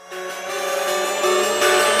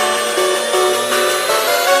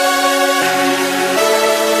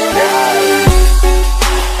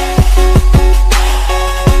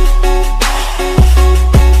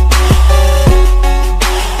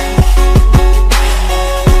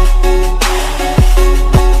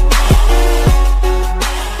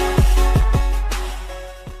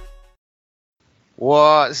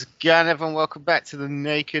What's going on, everyone? Welcome back to the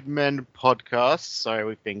Naked Men podcast. Sorry,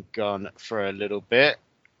 we've been gone for a little bit.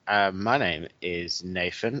 My name is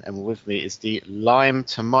Nathan, and with me is the lime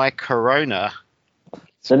to my corona.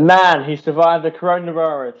 The man who survived the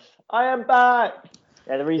coronavirus. I am back!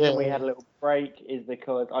 Yeah, the reason we had a little break is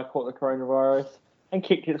because I caught the coronavirus and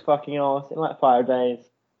kicked its fucking ass in like 5 days.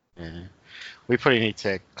 Yeah. We probably need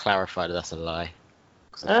to clarify that that's a lie.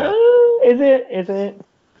 Is it?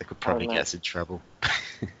 They could probably get us in trouble.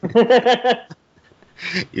 Yeah,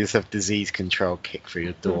 You just have disease control kick through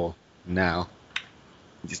your door now.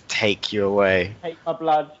 Just take you away. take my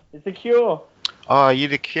blood. It's the cure. Oh, you're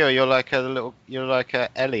the cure. You're like a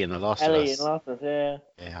Ellie in The Last of Ellie Us. in Last of Us, yeah.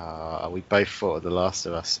 Yeah, we both thought of The Last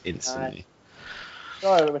of Us instantly.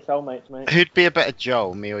 Sorry, we're soulmates, mate. Who'd be a better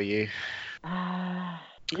Joel, me or you?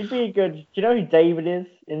 You'd be a good. Do you know who David is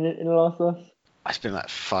in The Last of Us? It's been like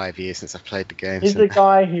 5 years since I played the game. He's the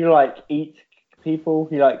guy who like eats people.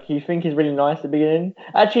 You think he's really nice at the beginning.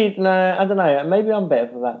 Actually, no, I don't know. Maybe I'm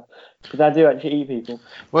better for that because I do actually eat people.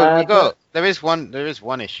 Well, there is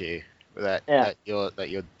one issue that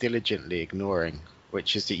you're diligently ignoring,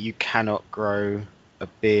 which is that you cannot grow a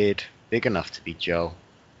beard big enough to be Joel,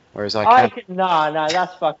 whereas I can. No,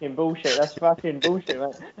 that's fucking bullshit. That's fucking bullshit,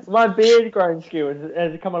 man. My beard growing skill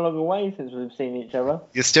has come a long way since we've seen each other.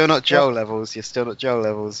 You're still not Joel levels.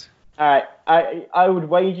 Alright, I would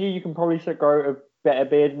wager you can probably grow a better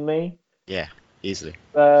beard than me. Yeah, easily.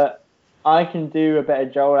 But I can do a better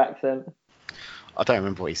Joel accent. I don't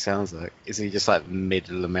remember what he sounds like. Is he just like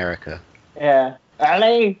Middle America? Yeah.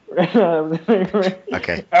 Ellie!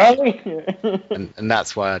 Okay. Ellie! And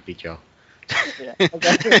that's why I'd be Joel. Yeah,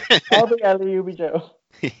 okay. I'll be Ellie, you'll be Joel.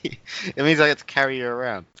 It means I get to carry you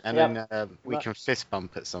around, and then we Yep. can fist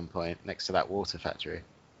bump at some point next to that water factory.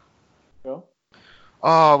 Sure.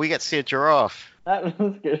 Oh, we get to see a giraffe. That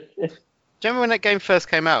was good. Do you remember when that game first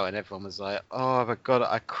came out and everyone was like, "Oh my god,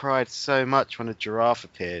 I cried so much when a giraffe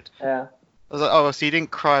appeared." Yeah. I was like, "Oh, so you didn't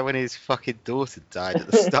cry when his fucking daughter died at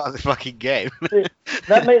the start of the fucking game?"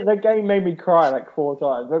 That game made me cry like 4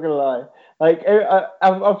 times. Not gonna lie. Like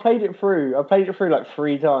I've played it through. I played it through like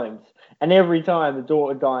 3 times, and every time the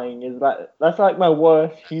daughter dying is that's like my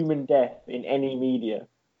worst human death in any media,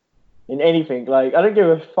 in anything. Like I don't give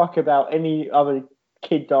a fuck about any other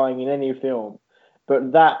kid dying in any film, but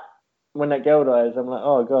when that girl dies, I'm like,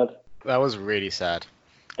 oh god. That was really sad.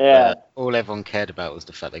 Yeah. All everyone cared about was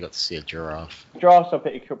the fact they got to see a giraffe. Giraffes are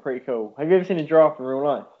pretty cool. Have you ever seen a giraffe in real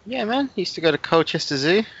life? Yeah, man. Used to go to Colchester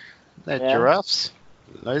Zoo. They had giraffes.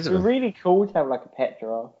 Loads of It'd them. be really cool to have like a pet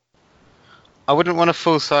giraffe. I wouldn't want a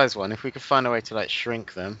full-size one. If we could find a way to like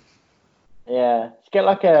shrink them. Yeah. Just get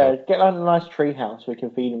like a nice tree house we can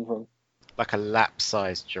feed them from. Like a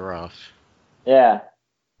lap-sized giraffe. Yeah.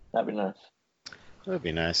 That'd be nice. That would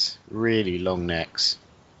be nice. Really long necks.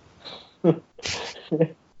 True.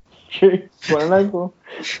 What am I for?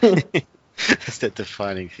 That's the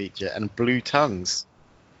defining feature. And blue tongues.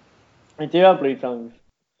 I do have blue tongues.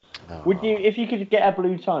 Oh. Would you, if you could get a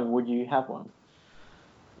blue tongue, would you have one?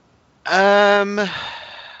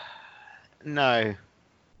 No.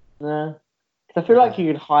 Nah. 'Cause I feel like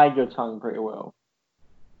you could hide your tongue pretty well.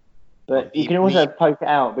 But you can also poke it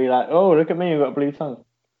out, be like, oh, look at me, I've got a blue tongue.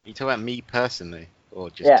 You talk about me personally, or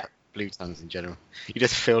just blue tongues in general? You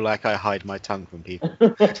just feel like I hide my tongue from people.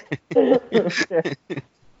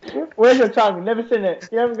 Where's your tongue? Never seen it.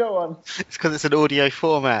 You haven't got one. It's because it's an audio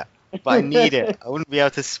format, but I need it. I wouldn't be able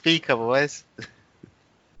to speak otherwise.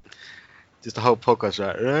 Just the whole podcast,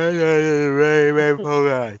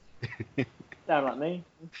 like. Sound like me.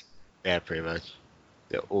 Yeah, pretty much.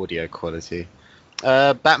 The audio quality.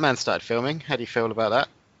 Batman started filming. How do you feel about that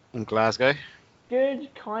in Glasgow? Good,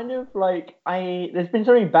 kind of. Like, there's been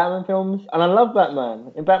so many Batman films, and I love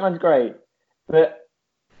Batman, and Batman's great, but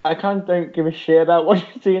I kind of don't give a shit about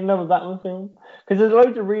watching another Batman film, because there's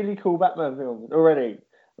loads of really cool Batman films already.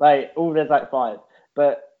 Like, there's like 5,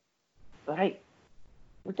 but like,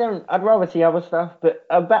 I'd rather see other stuff. But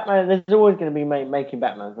Batman, there's always going to be making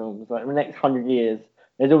Batman films. Like in the next 100 years,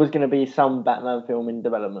 there's always going to be some Batman film in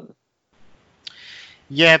development.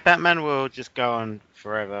 Yeah, Batman will just go on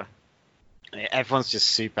forever. Everyone's just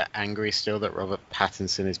super angry still that Robert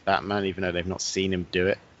Pattinson is Batman, even though they've not seen him do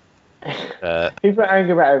it. People are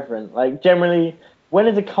angry about everything. Like, generally, when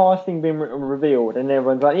has a casting been revealed and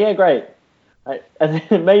everyone's like, yeah, great. Like,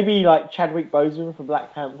 maybe like Chadwick Boseman for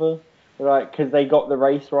Black Panther, like, because they got the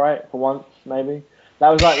race right for once, maybe. That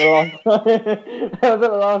was like the last time. That was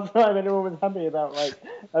like the last time anyone was happy about like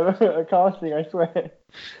a casting. I swear.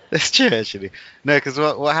 That's true, actually. No, because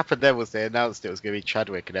what happened there was they announced it was going to be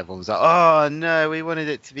Chadwick, and everyone was like, "Oh no, we wanted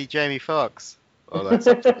it to be Jamie Foxx." or like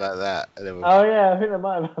something like that. And then, Oh yeah, I think that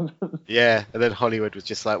might have happened. yeah, and then Hollywood was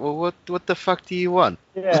just like, well, what the fuck do you want?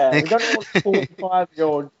 Yeah, we don't want a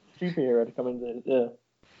 45-year-old superhero to come into it. Yeah.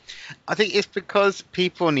 I think it's because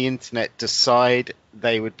people on the internet decide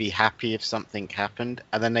they would be happy if something happened,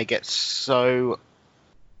 and then they get so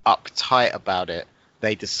uptight about it.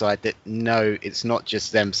 They decide that no, it's not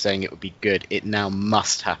just them saying it would be good. It now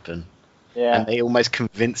must happen. Yeah. And they almost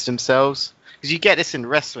convince themselves. Because you get this in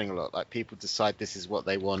wrestling a lot. Like, people decide this is what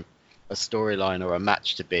they want a storyline or a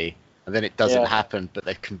match to be. And then it doesn't happen, but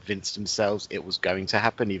they've convinced themselves it was going to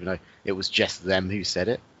happen, even though it was just them who said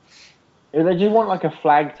it. They just want like a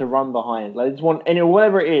flag to run behind. Like, they just want, and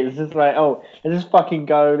whatever it is, it's like, oh, let's just fucking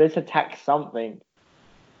go. Let's attack something.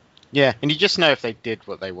 Yeah, and you just know if they did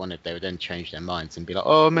what they wanted, they would then change their minds and be like,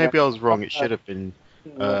 "Oh, maybe I was wrong. It should have been,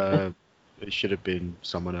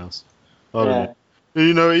 someone else. I don't know.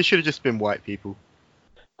 You know, it should have just been white people."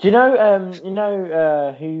 Do you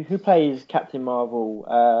know, who plays Captain Marvel?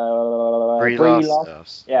 Brie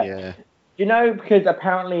Larson. Yeah. Do you know, because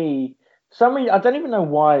apparently I don't even know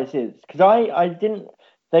why this is, because I didn't.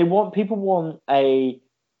 People want a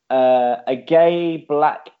gay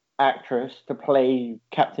black actress to play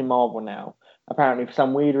Captain Marvel now, apparently for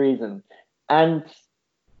some weird reason. And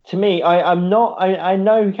to me, I'm not. I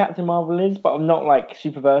know who Captain Marvel is, but I'm not like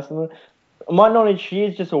super versed in it. My knowledge, she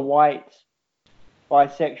is just a white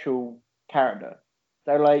bisexual character.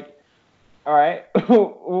 So like, all right,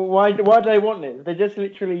 why do they want this? They're just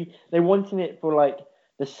literally wanting it for like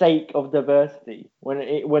the sake of diversity,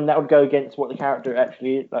 when that would go against what the character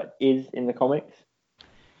actually is in the comics.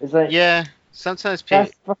 It's like, yeah, sometimes people...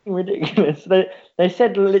 That's fucking ridiculous. They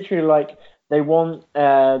said literally like they want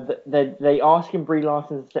they asking Brie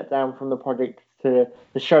Larson to step down from the project to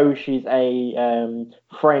show she's a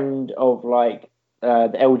friend of like the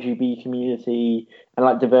LGBT community and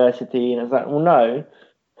like diversity, and it's like, well, no,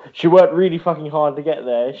 she worked really fucking hard to get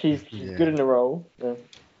there. She's good in the role.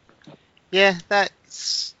 Yeah,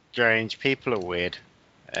 that's strange. People are weird.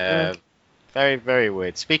 Very, very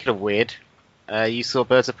weird. Speaking of weird, you saw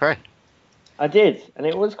Birds of Prey. I did, and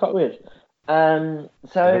it was quite weird. So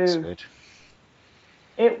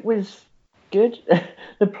it was good.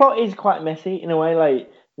 The plot is quite messy in a way. Like,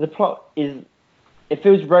 it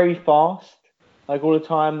feels very fast, like all the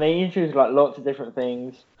time. They introduce like lots of different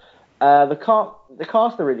things. The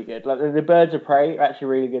cast are really good. Like the Birds of Prey are actually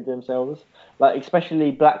really good themselves. Like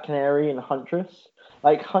especially Black Canary and Huntress.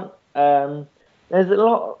 Like there's a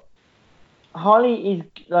lot. Harley is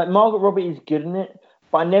like Margot Robbie is good in it,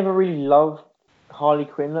 but I never really loved Harley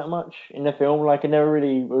Quinn that much in the film. Like I never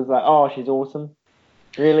really was like, oh, she's awesome,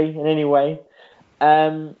 really in any way.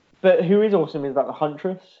 But who is awesome is like the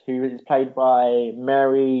Huntress, who is played by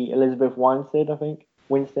Mary Elizabeth Winstead, I think.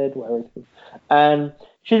 Winstead, whatever it's called. And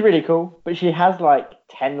she's really cool, but she has like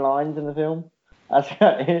 10 lines in the film. That's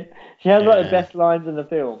it. She has like the best lines in the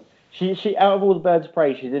film. She out of all the Birds of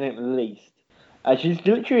Prey, she's in it the least. She's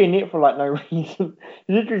literally in it for like no reason.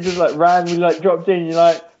 She literally just like randomly like dropped in. You're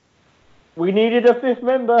like, we needed a fifth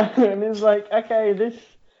member, and it's like, okay, this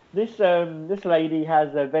lady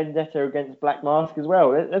has a vendetta against Black Mask as well.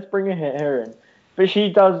 Let's bring her in. But she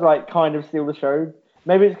does like kind of steal the show.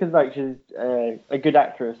 Maybe it's because like she's a good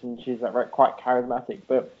actress and she's like quite charismatic.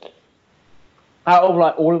 But out of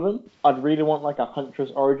like all of them, I'd really want like a Huntress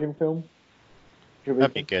origin film.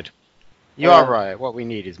 That'd be good. You are right. What we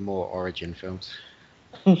need is more origin films.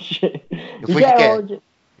 If we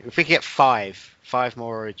could get five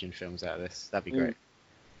more origin films out of this, that'd be great.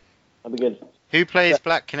 That'd be good. Who plays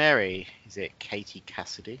Black Canary? Is it Katie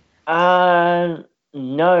Cassidy?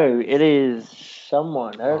 No, it is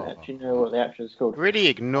someone. I don't actually know what the actress is called. Really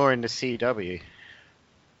ignoring the CW.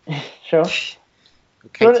 Sure.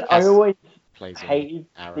 I always hated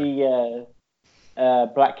the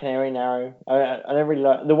Black Canary and Arrow. I never really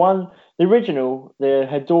liked the original,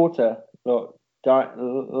 her daughter,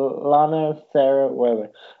 Lana, Sarah, whatever.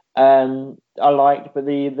 I liked, but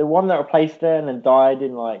the one that replaced her and then died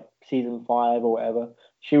in like season 5 or whatever,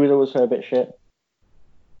 she was also a bit shit.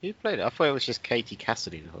 Who played it? I thought it was just Katie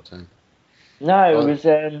Cassidy the whole time. No, it was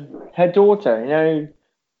her daughter. You know,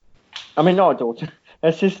 I mean not her daughter,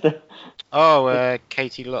 her sister. Oh,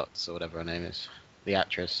 Katie Lutz or whatever her name is, the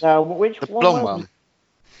actress. No, which the blonde one?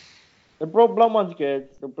 The blonde one's good.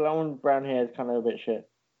 The blonde brown hair is kind of a bit shit.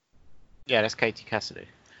 Yeah, that's Katie Cassidy.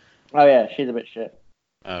 Oh yeah, she's a bit shit.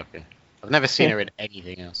 Oh, okay. I've never seen her in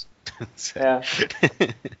anything else. Yeah.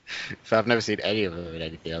 So I've never seen any of her in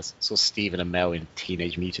anything else. I saw Stephen Amell in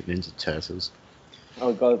Teenage Mutant Ninja Turtles.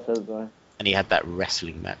 Oh god, so do I. And he had that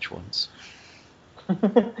wrestling match once.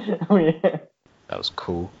 Oh yeah. That was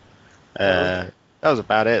cool. That was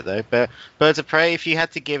about it though. But Birds of Prey, if you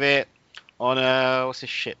had to give it on a what's a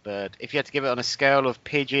shit bird? If you had to give it on a scale of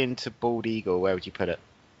pigeon to bald eagle, where would you put it?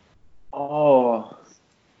 Oh,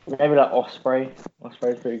 maybe like Osprey.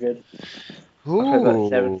 Osprey's pretty good. Osprey's like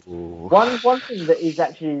 7. Ooh. One thing that is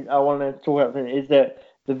actually I want to talk about is that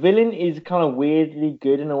the villain is kind of weirdly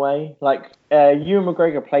good in a way. Like Ewan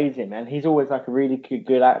McGregor plays him, and he's always like a really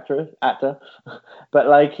good actor. But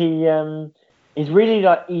like he's really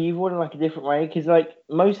like evil in like a different way because like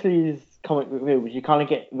mostly his comic book films, you kind of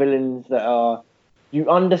get villains that are you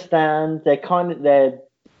understand they're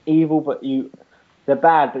evil, but they're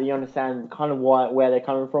bad, but you understand kind of where they're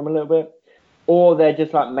coming from a little bit, or they're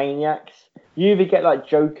just like maniacs. You either get like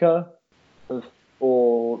Joker,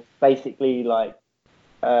 or basically like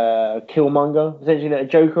Killmonger, essentially like a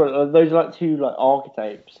Joker. Those are like two like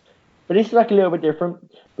archetypes, but this is like a little bit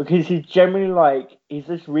different because he's generally like he's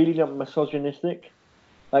just really like misogynistic.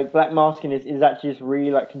 Like Black Masking is actually just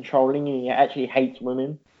really like controlling, and he actually hates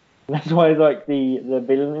women. That's why he's like the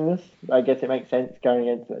villain in this. I guess it makes sense going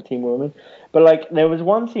against a team of women. But like there was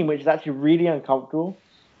one scene which is actually really uncomfortable,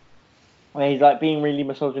 where he's like being really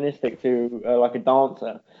misogynistic to like a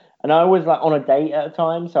dancer. And I was like on a date at a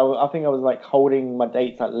time, so I think I was like holding my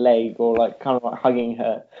date's like leg or like kind of like hugging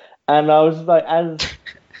her. And I was like, as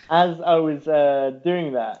I was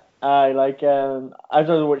doing that, I like as I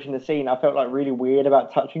was watching the scene, I felt like really weird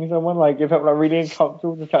about touching someone. Like it felt like really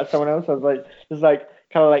uncomfortable to touch someone else. I was like, just like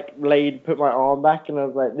kind of like put my arm back, and I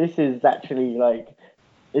was like, this is actually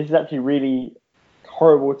really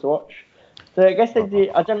horrible to watch. So I guess they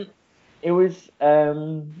did. I don't. It was.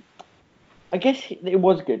 I guess it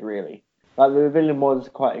was good, really. Like the villain was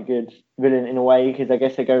quite a good villain in a way because I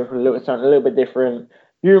guess they go for something a little bit different.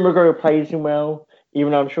 Ewan McGregor plays him well,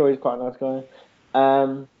 even though I'm sure he's quite a nice guy.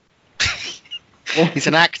 He's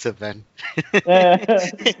an actor, then.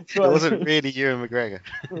 It wasn't really Ewan McGregor.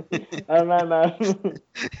 Oh man.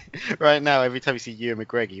 Right now, every time you see Ewan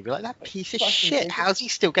McGregor, you'd be like, that piece of shit, how's he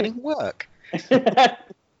still getting work?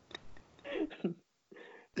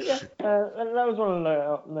 Yeah, and that was one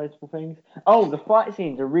of the notable things. Oh, the fight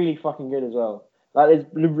scenes are really fucking good as well. Like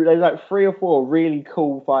there's like 3 or 4 really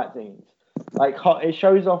cool fight scenes. Like it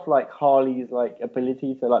shows off like Harley's like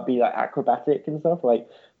ability to like be like acrobatic and stuff. Like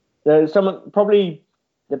there's probably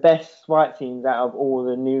the best fight scenes out of all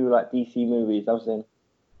the new like DC movies I've seen.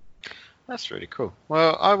 That's really cool.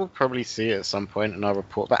 Well, I will probably see it at some point, and I'll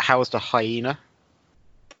report back. How was the hyena?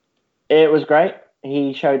 It was great.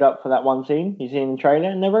 He showed up for that one scene. He's in the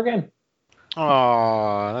trailer and never again.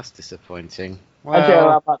 Oh, that's disappointing. Actually,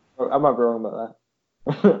 Well, I might be wrong about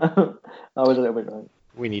that. I was a little bit wrong.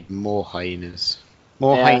 we need more hyenas.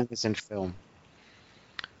 More hyenas in film.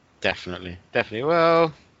 Definitely.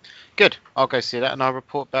 Well, good. I'll go see that, and I'll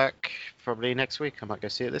report back probably next week. I might go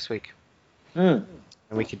see it this week. And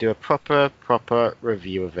we can do a proper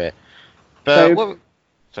review of it. But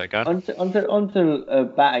sorry, go on. Onto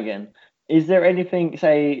Bat again. Is there anything,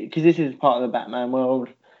 say, because this is part of the Batman world,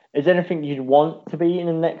 is there anything you'd want to be in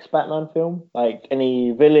the next Batman film? Like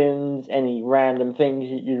any villains, any random things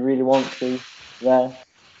you really want to be there?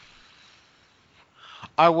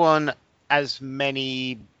 I want as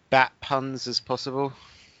many Bat puns as possible.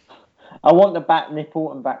 I want the Bat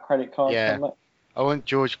nipple and Bat credit card to come back. I want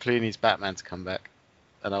George Clooney's Batman to come back,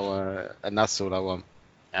 and that's all I want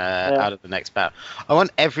out of the next Bat. I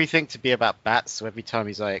want everything to be about bats. So every time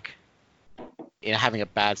he's like, having a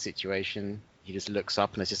bad situation, he just looks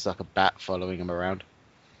up and it's just like a bat following him around,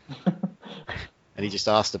 and he just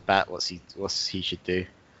asks the bat what he should do,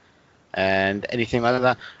 and anything like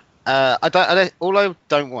that. I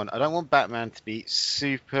don't want Batman to be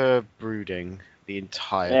super brooding the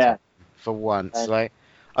entire time. For once, like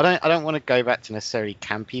I don't want to go back to necessarily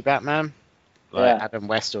campy Batman, like Adam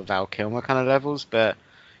West or Val Kilmer kind of levels, but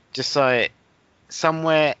just like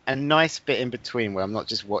somewhere a nice bit in between where I'm not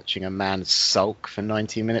just watching a man sulk for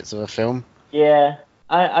 90 minutes of a film. Yeah,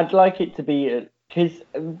 I'd like it to be because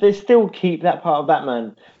they still keep that part of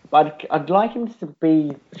Batman, but I'd like him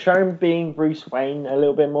to show him being Bruce Wayne a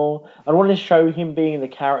little bit more. I want to show him being the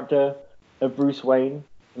character of Bruce Wayne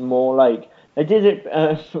more. Like they did it.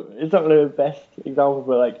 It's not the best example,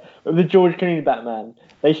 but like with the George Clooney Batman,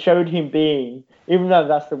 they showed him being, even though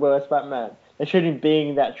that's the worst Batman, they showed him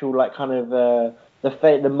being the actual like kind of the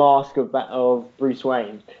mask of Bruce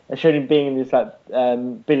Wayne. They showed him being this like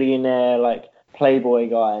billionaire like playboy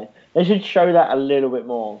guy. They should show that a little bit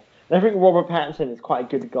more. And I think Robert Pattinson is quite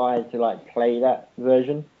a good guy to like play that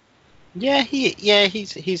version. Yeah,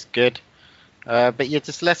 he's good. But yeah,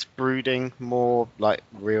 just less brooding, more like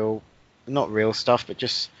not real stuff, but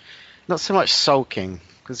just not so much sulking.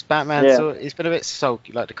 because Batman's he's been a bit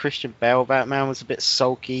sulky. Like the Christian Bale Batman was a bit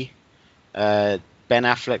sulky. Ben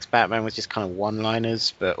Affleck's Batman was just kind of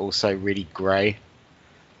one-liners, but also really grey.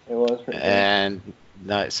 It was pretty and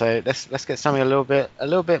no, so let's get something a little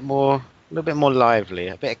bit more lively,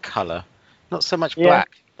 a bit of colour, not so much black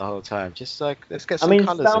the whole time. Just like let's get some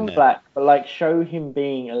colours in there. Black, but like show him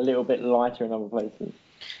being a little bit lighter in other places.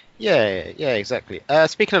 Yeah, exactly.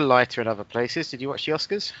 Speaking of lighter in other places, did you watch the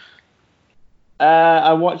Oscars?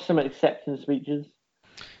 I watched some acceptance speeches.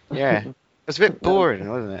 Yeah, it was a bit boring,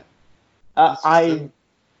 wasn't it? I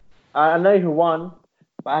know who won,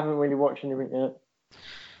 but I haven't really watched anything yet.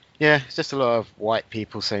 Yeah, it's just a lot of white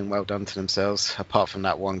people saying well done to themselves, apart from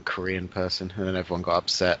that one Korean person, and then everyone got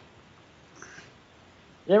upset.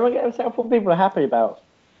 Yeah, everyone get upset. I thought people are happy about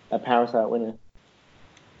a Parasite winner.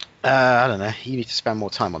 I don't know. You need to spend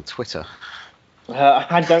more time on Twitter.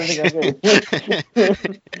 I don't think I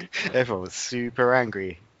do. Everyone was super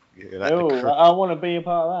angry. Like I want to be a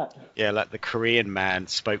part of that. Yeah, like the Korean man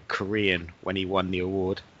spoke Korean when he won the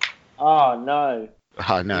award. Oh, no.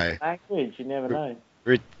 Oh, no. Language, you never know.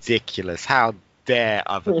 Ridiculous. How dare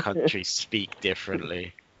other countries speak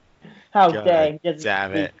differently? How dare he doesn't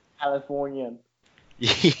damn speak it. Californian.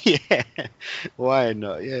 Yeah. Why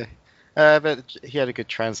not? Yeah. But he had a good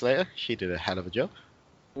translator. She did a hell of a job.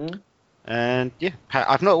 And yeah,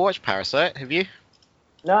 I've not watched Parasite. Have you?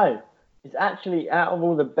 No. It's actually, out of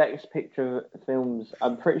all the Best Picture films,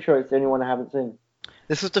 I'm pretty sure it's the only one I haven't seen.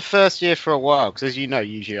 This was the first year for a while, because as you know,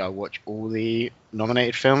 usually I watch all the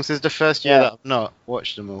nominated films. This is the first year that I've not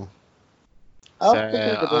watched them all. So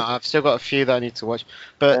I've still got a few that I need to watch.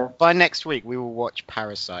 But by next week, we will watch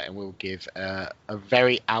Parasite, and we'll give a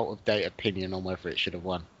very out-of-date opinion on whether it should have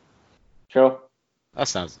won. Sure. That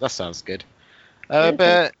sounds good.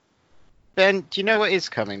 But Ben, do you know what is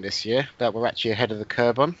coming this year that we're actually ahead of the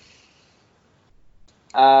curve on?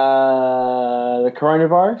 The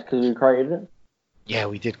coronavirus, because we created it. Yeah,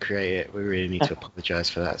 we did create it. We really need to apologise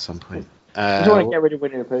for that at some point. I just want to get rid of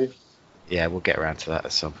Winnie the Pooh. Yeah, we'll get around to that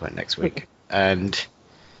at some point next week. And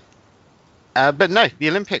but no, the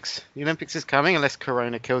Olympics. The Olympics is coming unless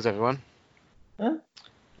Corona kills everyone.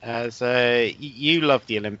 Huh? So you love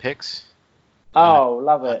the Olympics. Oh,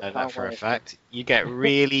 love it! I know that for a fact. You get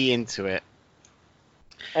really into it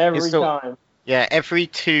every time. Yeah, every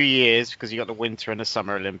 2 years, because you got the Winter and the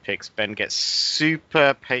Summer Olympics, Ben gets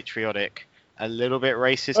super patriotic, a little bit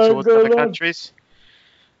racist towards other countries,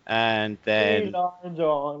 and then 3 lines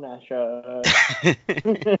on that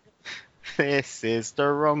shirt. This is the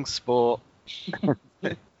wrong sport.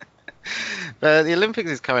 But the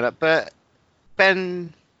Olympics is coming up. But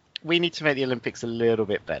Ben, we need to make the Olympics a little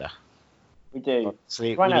bit better. We do.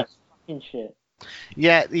 Obviously, fucking shit.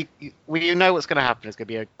 Yeah, we know what's going to happen. It's going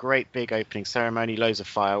to be a great big opening ceremony, loads of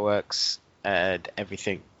fireworks and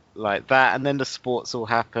everything like that. And then the sports will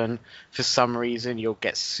happen. For some reason, you'll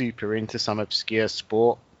get super into some obscure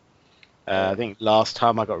sport. I think last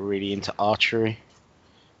time I got really into archery.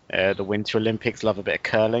 The Winter Olympics, love a bit of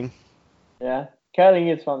curling. Yeah, curling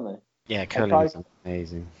is fun though. Yeah, curling is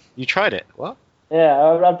amazing. You tried it? What? Yeah,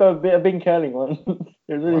 I've done a big curling one.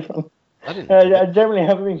 It was really fun. I didn't. I generally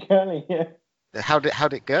haven't been curling. Yeah. How'd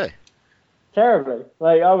it go? Terribly.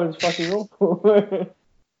 Like I was fucking awful.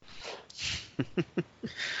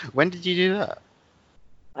 When did you do that?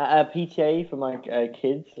 At a PTA for my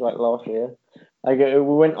kids, like last year. Like we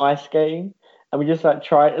went ice skating, and we just like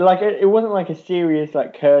tried. Like it wasn't like a serious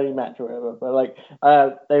like curling match or whatever, but like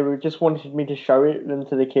they were just wanted me to show them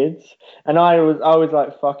to the kids, and I was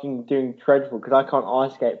like fucking doing dreadful because I can't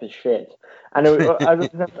ice skate for shit. And I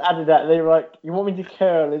just added that they were like, "You want me to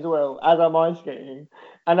curl as well as I'm ice skating?"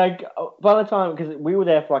 And by the time, because we were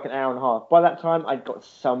there for like an hour and a half, by that time I got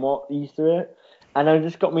somewhat used to it. And I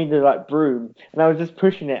just got me the like broom, and I was just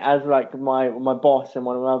pushing it as like my boss and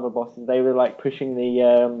one of my other bosses. They were like pushing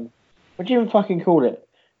the what do you even fucking call it?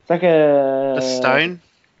 It's like a stone.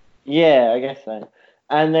 Yeah, I guess so.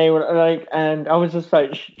 And they were like, and I was just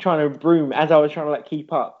like trying to broom as I was trying to like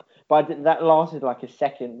keep up, but that lasted like a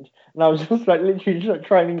second, and I was just like literally just like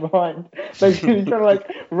trailing behind, basically trying to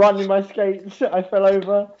like run in my skates. I fell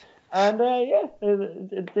over, and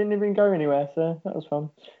it didn't even go anywhere, so that was fun.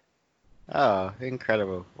 Oh,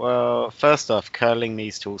 incredible. Well, first off, curling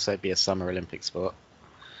needs to also be a Summer Olympic sport.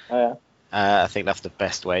 Oh, yeah. I think that's the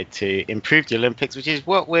best way to improve the Olympics, which is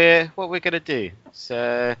what we're going to do.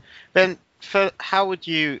 So, Ben, how would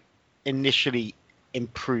you initially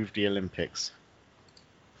improve the Olympics?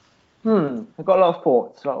 I've got a lot of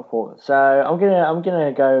thoughts. So I'm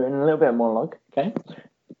gonna go in a little bit of monologue. Okay.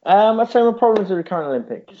 I'd say my problems with the current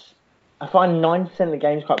Olympics. I find 9% of the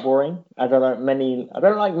games quite boring, as I don't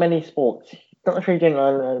like many sports not sure you didn't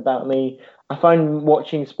learn about me. I find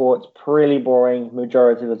watching sports pretty boring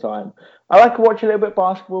majority of the time. I like to watch a little bit of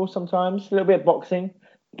basketball sometimes, a little bit of boxing,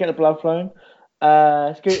 get the blood flowing.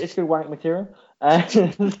 It's good. It's good wank material. Fuck's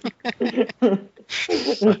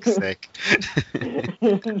sake.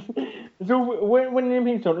 It's all when the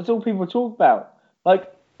Olympics on. It's all people talk about.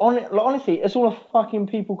 Like, honestly, it's all the fucking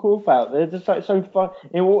people talk about. They're just like so fun.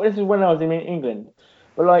 This is when I was in England,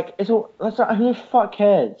 but like it's all. It's like, who the fuck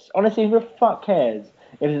cares? Honestly, who the fuck cares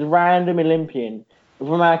if it's a random Olympian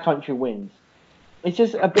from our country wins? It's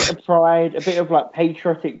just a bit of pride, a bit of like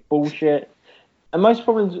patriotic bullshit. And most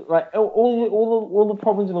problems, like all the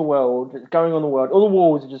problems in the world that's going on in the world, all the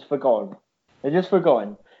wars are just forgotten. They're just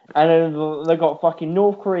forgotten. And then they got fucking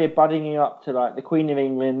North Korea budding up to like the Queen of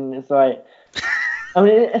England. It's like, I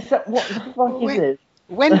mean, what the fuck is this?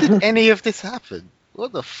 When did any of this happen?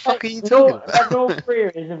 What the fuck are you talking about? North Korea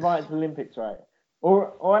is invited to the Olympics, right?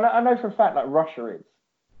 Or I know for a fact like Russia is.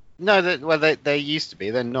 No, they used to be.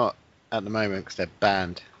 They're not at the moment because they're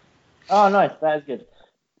banned. Oh, nice. That is good.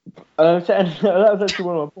 So, that was actually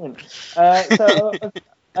one of my points. I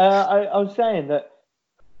was saying that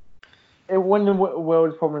when the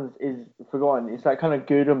world's problems is forgotten, it's like kind of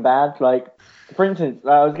good and bad. Like, for instance,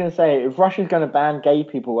 I was going to say, if Russia's going to ban gay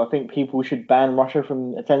people, I think people should ban Russia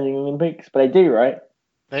from attending the Olympics. But they do, right?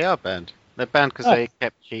 They are banned. They're banned because they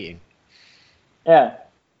kept cheating. Yeah.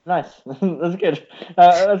 Nice. That's good.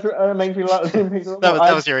 That makes me like the Olympics.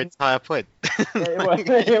 That was your entire point.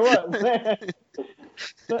 It was.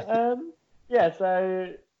 But yeah.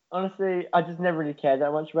 So honestly, I just never really cared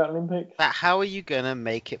that much about Olympics. But how are you gonna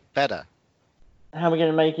make it better? How are we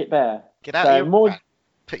gonna make it better? Get out of your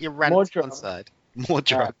put your rant on one side. More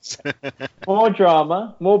drugs. More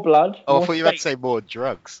drama. More blood. Oh, more I thought you were about to say more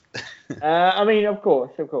drugs. I mean, of course.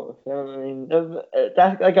 I mean,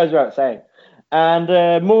 that goes without saying.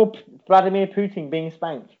 And more Vladimir Putin being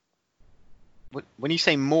spanked. When you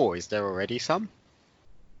say more, is there already some?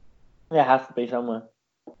 There has to be somewhere.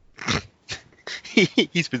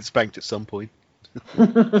 He's been spanked at some point.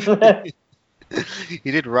 He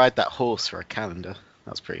did ride that horse for a calendar.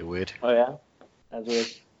 That was pretty weird. Oh yeah, that's weird.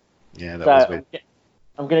 Yeah, that was weird.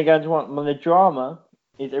 I'm going to go into one. The drama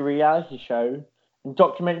is a reality show and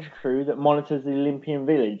documentary crew that monitors the Olympian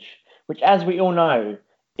Village, which, as we all know,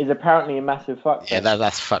 is apparently a massive fuck. Yeah,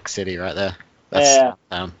 that's fuck city right there. That's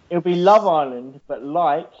It'll be Love Island, but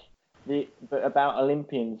about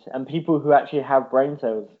Olympians and people who actually have brain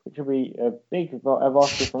cells, which will be a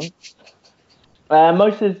vast difference.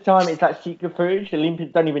 Most of the time, it's like secret footage. The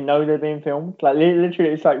Olympians don't even know they're being filmed. Like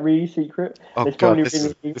literally, it's like really secret. Oh god,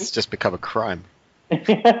 this has just become a crime. And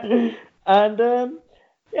yeah,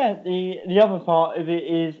 the other part of it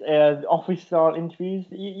is office-style interviews.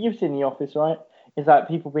 You've seen The Office, right? It's like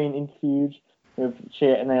people being interviewed with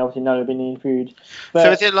shit, and they obviously know they're being interviewed. But,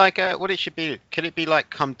 so is it like what it should be? Could it be like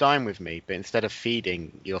Come Dine With Me, but instead of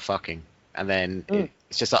feeding, you're fucking, and then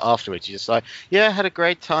it's just like afterwards you're just like, yeah, I had a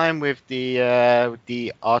great time with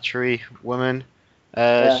the archery woman.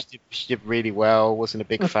 She did really well. Wasn't a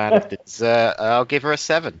big fan of the dessert. I'll give her a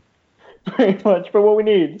 7. Pretty much. But what we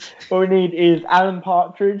need is Alan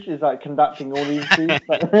Partridge is like conducting all these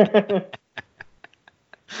interviews.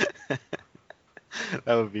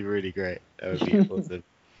 That would be really great. That would be awesome.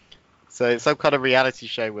 So it's some kind of reality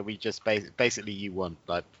show where we just basically you want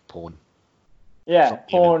like porn. Yeah,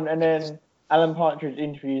 porn, and then Alan Partridge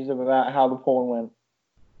interviews them about how the porn went.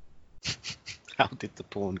 How did the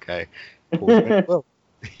porn go? Porn went well.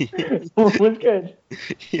 Porn was good.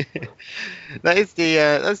 Yeah. That's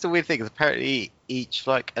the weird thing. Is apparently each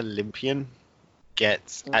like Olympian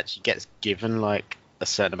actually gets given like a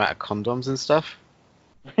certain amount of condoms and stuff.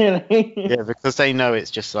 Really? Yeah, because they know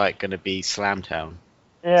it's just like going to be Slamtown.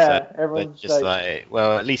 Yeah, so everyone's just like,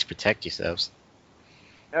 well, at least protect yourselves.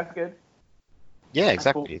 That's good. Yeah,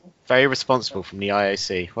 exactly. Cool. Very responsible from the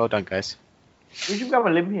IOC. Well done, guys. We should become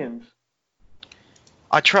Olympians.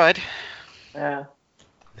 I tried. Yeah.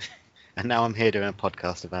 And now I'm here doing a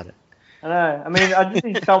podcast about it. I know. I mean, I just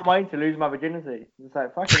need some way to lose my virginity. It's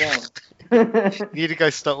like, fuck it out. You need to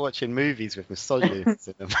go start watching movies with misogynists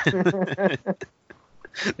in them.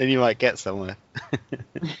 Then you might get somewhere.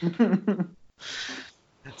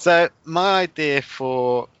 So my idea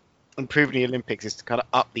for improving the Olympics is to kind of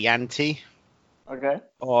up the ante. Okay.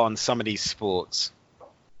 On some of these sports.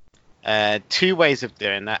 2 ways of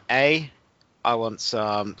doing that. A, I want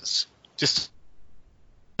some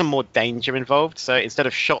more danger involved. So instead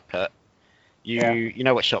of shot put, you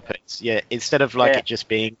know what shot put is? Yeah. Instead of it just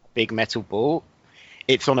being a big metal ball,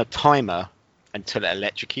 it's on a timer until it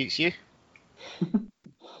electrocutes you.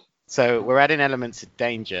 So we're adding elements of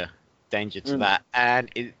danger to that,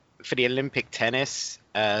 and for the Olympic tennis,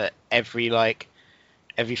 every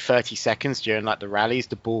 30 seconds during like the rallies,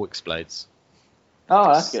 the ball explodes.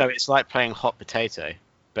 Oh, that's So good. it's like playing hot potato,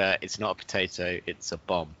 but it's not a potato, it's a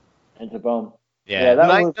bomb. It's a bomb. Yeah, that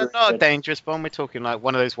like was really not a good. dangerous bomb. We're talking like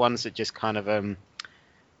one of those ones that just kind of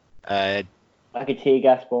Like a tear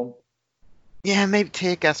gas bomb. yeah, maybe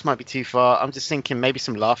tear gas might be too far. I'm just thinking maybe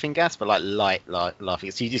some laughing gas, but like light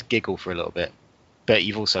laughing. So you just giggle for a little bit, but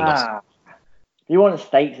you've also lost. You want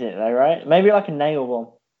stakes in it though, right? Maybe like a nail bomb.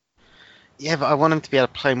 Yeah, but I want them to be able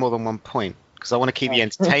to play more than one point because I want to keep the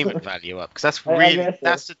entertainment value up because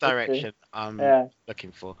that's the direction I'm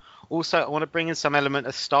looking for. Also, I want to bring in some element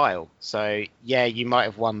of style. So yeah, you might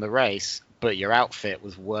have won the race, but your outfit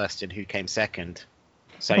was worse than who came second.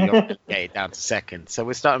 So you're relegated down to second. So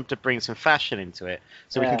we're starting to bring some fashion into it.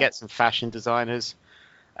 So we can get some fashion designers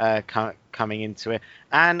coming into it.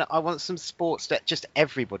 And I want some sports that just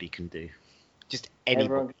everybody can do. Just anybody.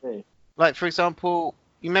 Everyone can do. Like, for example,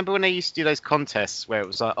 you remember when they used to do those contests where it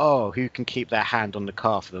was like, oh, who can keep their hand on the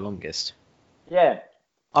car for the longest? Yeah.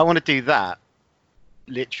 I want to do that,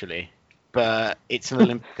 literally. But it's an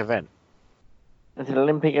Olympic event. It's an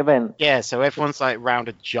Olympic event. Yeah, so everyone's like round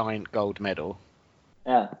a giant gold medal.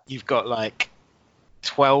 Yeah. You've got like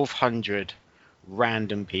 1,200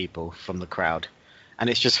 random people from the crowd, and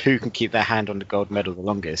it's just who can keep their hand on the gold medal the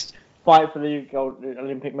longest. Fight for the gold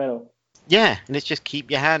Olympic medal. Yeah, and it's just keep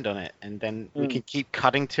your hand on it, and then we can keep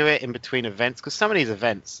cutting to it in between events, because some of these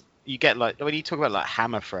events, you get like, when you talk about like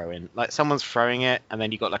hammer throwing, like someone's throwing it, and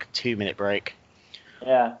then you got like a 2-minute break.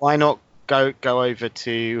 Yeah. Why not go over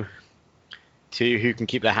to who can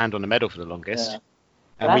keep their hand on the medal for the longest? Yeah.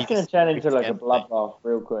 And that's going to turn into like a bloodbath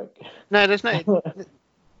real quick. No, there's no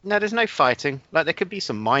fighting. Like there could be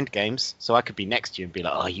some mind games. So I could be next to you and be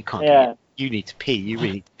like, "Oh, you can't. Yeah. You need to pee. You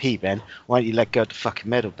really need to pee, Ben. Why don't you let go of the fucking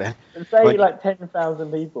medal, Ben?" And say like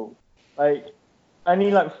 10,000 people, like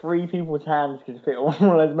only like 3 people's hands could fit all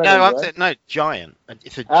those medals. No, giant.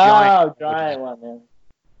 It's a giant. Oh, giant one. Yeah.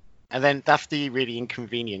 And then that's the really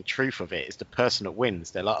inconvenient truth of it, is the person that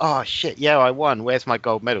wins. They're like, oh, shit, yeah, I won. Where's my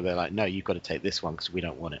gold medal? They're like, no, you've got to take this one because we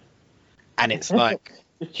don't want it. And it's like,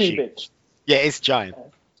 it's huge. Yeah, it's giant.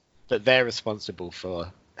 But they're responsible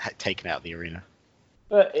for taking out the arena.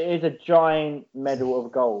 But it is a giant medal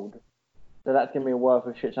of gold. So that's going to be worth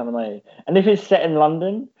a shit ton of money. And if it's set in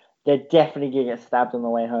London, they're definitely going to get stabbed on the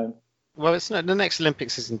way home. Well, it's not, the next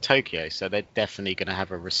Olympics is in Tokyo, so they're definitely going to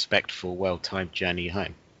have a respectful, well-timed journey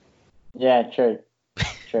home. Yeah, true.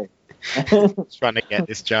 Trying to get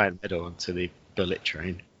this giant medal onto the bullet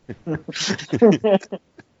train. I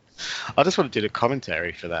just want to do the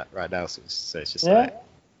commentary for that right now, so it's just like,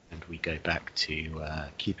 and we go back to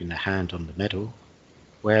keeping the hand on the medal,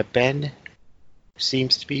 where Ben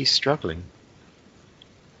seems to be struggling.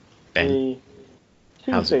 Ben,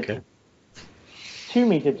 how's it going?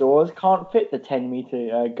 2-meter doors can't fit the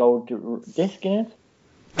 10-meter gold disc in it.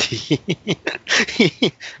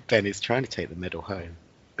 Ben is trying to take the medal home,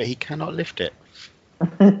 but he cannot lift it.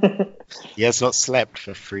 He has not slept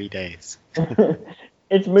for 3 days.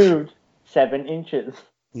 It's moved 7 inches.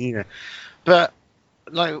 Yeah, but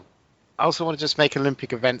like, I also want to just make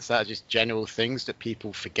Olympic events that are just general things that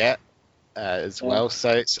people forget as well.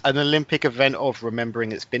 So it's an Olympic event of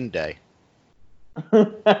remembering it's bin day.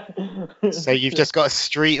 So you've just got a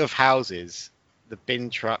street of houses. The bin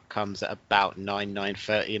truck comes at about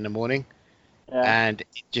 9:30 in the morning, and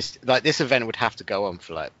just like this event would have to go on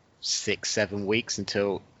for like 6-7 weeks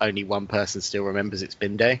until only one person still remembers it's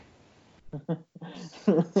bin day.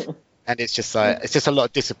 And it's just a lot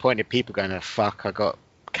of disappointed people going, "Oh fuck, I got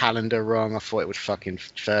calendar wrong. I thought it was fucking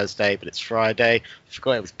Thursday, but it's Friday. I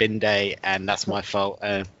forgot it was bin day, and that's my fault.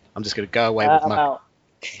 I'm just gonna go away with my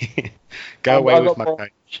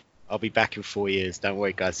coach. I'll be back in 4 years. Don't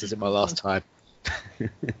worry, guys. This is my last time."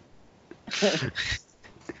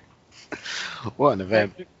 What an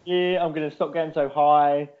event! Yeah, I'm gonna stop getting so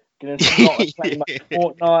high. Gonna stop playing my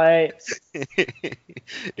Fortnite.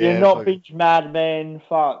 You're not binge Mad Men.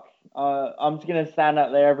 Fuck. I'm just gonna stand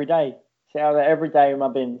out there every day. Sit out there every day with my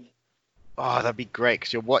bins. Oh, that'd be great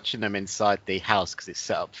because you're watching them inside the house because it's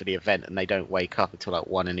set up for the event, and they don't wake up until like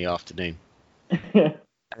 1 in the afternoon.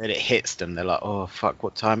 And then it hits them. They're like, "Oh fuck,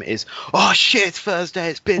 what time it is? Oh shit, it's Thursday.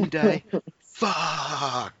 It's bin day.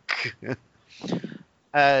 Fuck."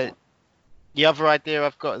 The other idea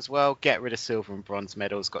I've got as well: get rid of silver and bronze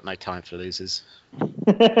medals. Got no time for losers.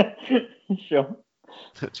 Sure.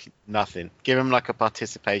 Nothing. Give them like a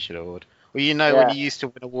participation award. Well, you know, when you used to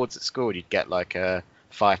win awards at school, you'd get like a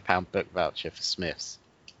 £5 book voucher for Smiths.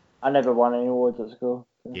 I never won any awards at school.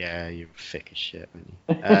 So. Yeah, you're thick as shit,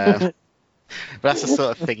 weren't you? But that's the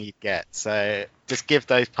sort of thing you get. So just give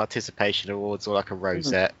those participation awards or like a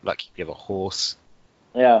rosette, like you give a horse.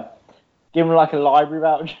 Yeah. Give them like a library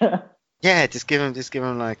voucher. Yeah, just give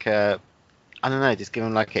them like a, I don't know, just give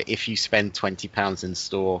them like a, if you spend £20 in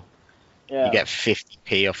store, you Yeah. get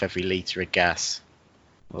 50p off every litre of gas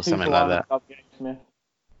or 2 something for like 1 that. on WH Smith.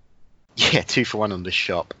 Yeah, 2 for 1 on the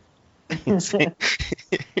shop.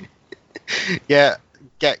 Yeah,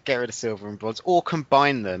 get rid of silver and bronze, or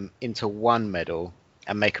combine them into one medal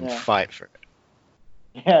and make them Yeah. fight for it.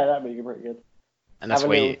 Yeah, that'd be pretty good. And that's Have a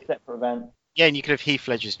where little separate event. yeah, and you could have Heath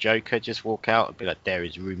Ledger's Joker just walk out and be like, "There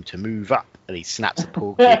is room to move up," and he snaps a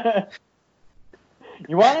pool cue.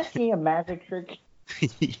 You want to see a magic trick?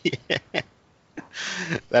 Yeah.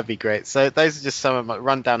 That'd be great. So those are just some of my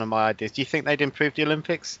rundown of my ideas. Do you think they'd improve the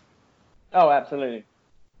Olympics? Oh, absolutely.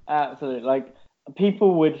 Absolutely. Like,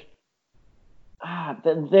 people would.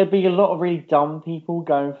 There'd be a lot of really dumb people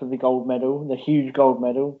going for the gold medal, the huge gold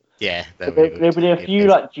medal. Yeah, But there'd be a few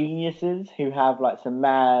like geniuses who have like some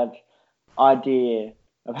mad idea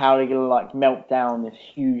of how they're gonna like melt down this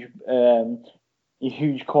huge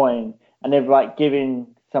coin, and they're like giving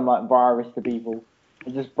some like virus to people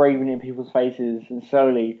and just breathing in people's faces and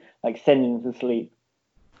slowly like sending them to sleep.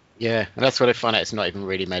 Yeah, and that's what I find out. It's not even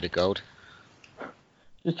really made of gold.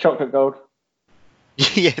 Just chocolate gold.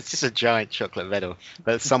 Yeah, it's just a giant chocolate medal.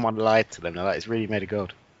 But someone lied to them. They're like, it's really made of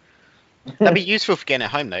gold. That'd be useful for getting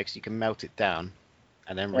it home though, because you can melt it down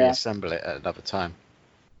and then reassemble it at another time.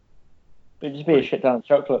 It'd just be a shit ton of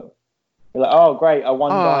chocolate. You're like, oh great, I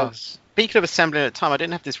won. Speaking of assembling at a time, I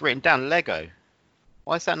didn't have this written down. Lego.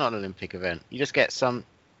 Why is that not an Olympic event? You just get some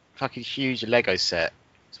fucking huge Lego set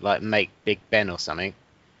to like make Big Ben or something.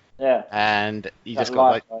 Yeah. And you just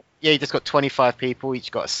got you just got 25 people,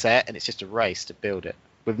 each got a set, and it's just a race to build it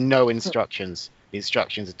with no instructions. The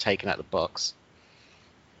instructions are taken out of the box.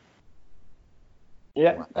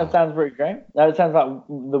 Yeah, wow. That sounds pretty great. That sounds like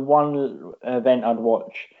the one event I'd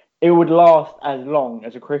watch. It would last as long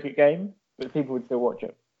as a cricket game, but people would still watch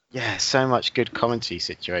it. Yeah, so much good commentary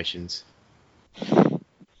situations.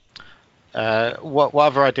 What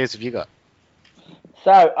other ideas have you got?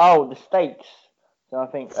 So, the stakes. So I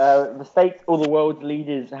think the stakes, all the world's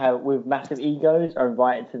leaders with massive egos are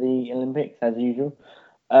invited to the Olympics as usual.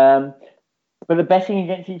 But they're betting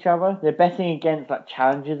against each other. They're betting against like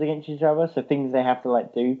challenges against each other, so things they have to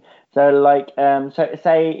like do. So like, so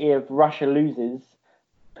say if Russia loses,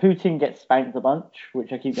 Putin gets spanked a bunch,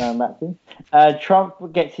 which I keep going back to. Trump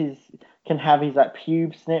can have his like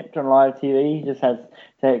pubes snipped on live TV. He just has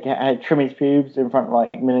to trim his pubes in front of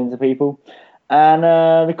like millions of people. And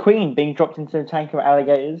the Queen being dropped into a tank of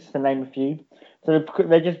alligators, to name a few. So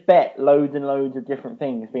they just bet loads and loads of different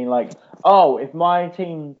things, being like, oh, if my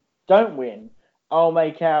team don't win, I'll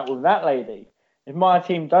make out with that lady. If my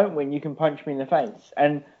team don't win, you can punch me in the face.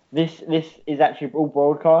 And this is actually all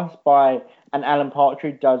broadcast by, and Alan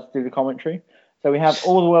Partridge does do the commentary. So we have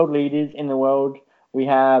all the world leaders in the world. We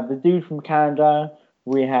have the dude from Canada.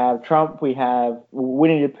 We have Trump. We have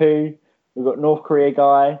Winnie the Pooh. We've got North Korea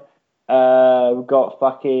guy. We've got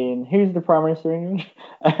fucking, who's the Prime Minister in England?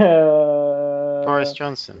 Boris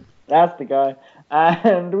Johnson. That's the guy.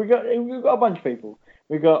 And we've got a bunch of people.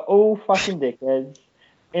 We've got all fucking dickheads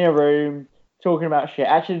in a room talking about shit.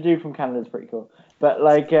 Actually, the dude from Canada is pretty cool. But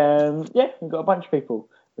like, we've got a bunch of people.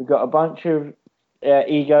 We've got a bunch of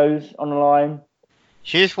egos on the line.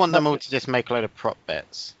 You just want them all to just make a load of prop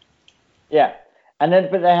bets. Yeah,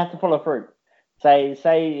 but they have to follow through. Say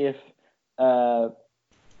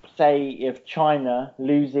if China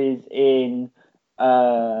loses in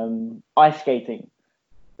ice skating,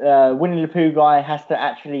 Winnie the Pooh guy has to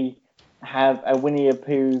actually have a Winnie the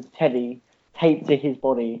Pooh teddy taped to his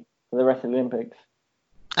body for the rest of the Olympics.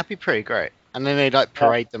 That'd be pretty great. And then they like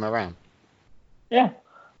parade them around. Yeah,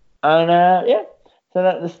 and so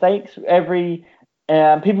that the stakes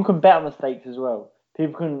people can bet on the stakes as well.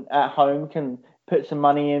 People can at home can put some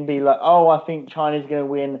money in, be like, oh, I think China's going to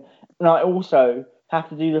win, and I also have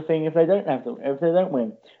to do the thing if they don't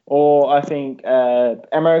win, or I think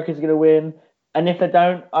America's going to win, and if they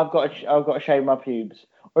don't, I've got to shave my pubes,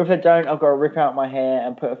 or if they don't, I've got to rip out my hair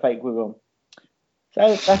and put a fake wig on.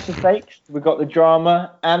 So that's the stakes. We've got the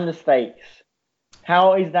drama and the stakes.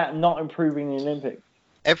 How is that not improving the Olympics?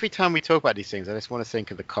 Every time we talk about these things, I just want to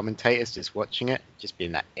think of the commentators just watching it, just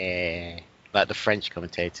being like, like the French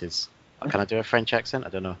commentators. Can I do a French accent? I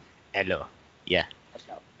don't know. Hello. Yeah.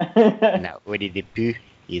 Now, Winnie the Pooh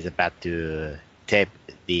is about to tape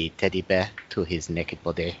the teddy bear to his naked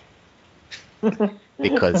body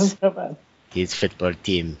because his football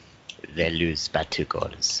team, they lose by 2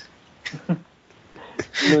 goals.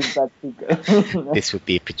 Lose that secret. This would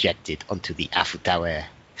be projected onto the Eiffel Tower.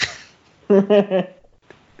 It's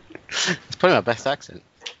probably my best accent.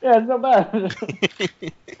 Yeah, it's not bad.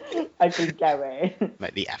 Eiffel Tower.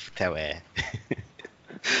 Like the Eiffel Tower.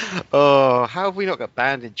 Oh, how have we not got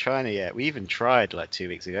banned in China yet? We even tried like 2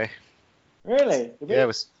 weeks ago. Really?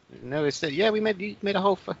 Yeah, we made a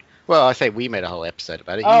whole. Well, I say we made a whole episode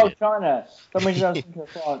about it. Oh, China. Somebody doesn't think of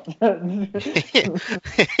France.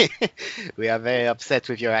 We are very upset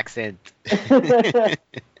with your accent.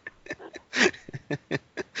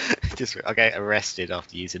 I'll get arrested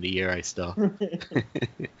after using the Eurostar.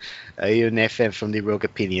 Are you an FM from the Rogue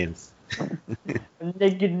Opinions?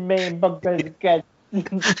 Naked man, bug cat.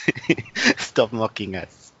 Stop mocking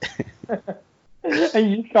us. And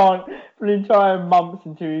you just can't, for the entire months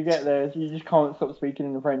until you get there, so you just can't stop speaking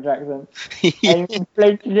in the French accent.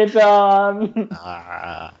 Inflated it on.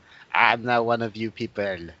 I'm not one of you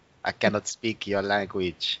people. I cannot speak your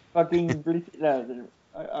language. Fucking British. No,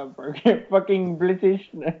 I broke it. Fucking British.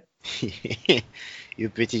 You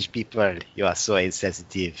British people, you are so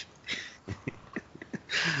insensitive.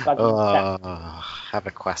 Have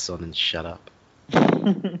a croissant and shut up.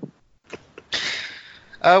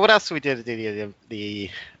 What else we did at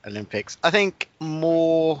the Olympics? I think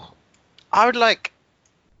I would like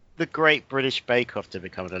the Great British Bake Off to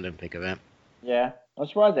become an Olympic event. Yeah, I'm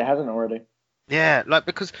surprised it hasn't already. Yeah,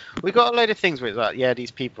 because we got a load of things where it's like, yeah,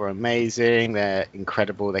 these people are amazing, they're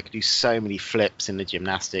incredible, they can do so many flips in the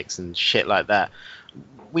gymnastics and shit like that.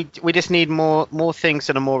 We just need more things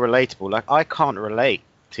that are more relatable. Like, I can't relate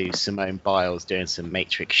to Simone Biles doing some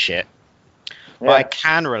Matrix shit, but I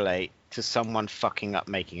can relate to someone fucking up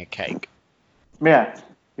making a cake. Yeah,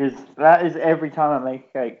 because that is every time I make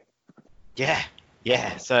a cake.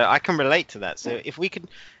 Yeah. So I can relate to that. So if we could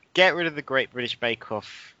get rid of the Great British Bake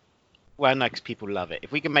Off, well, no, because people love it.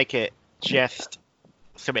 If we can make it just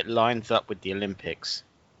so it lines up with the Olympics,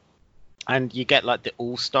 and you get like the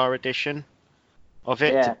All-Star edition of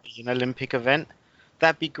it to be an Olympic event,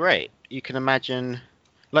 that'd be great. You can imagine,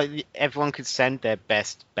 like, everyone could send their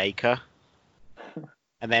best baker.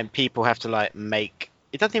 And then people have to like make.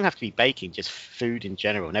 It doesn't even have to be baking, just food in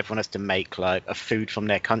general, and everyone has to make like a food from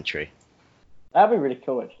their country. That'd be really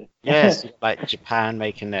cool, actually. Yes, like Japan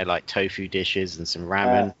making their like tofu dishes and some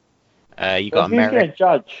ramen. You got America. Who's America. Gonna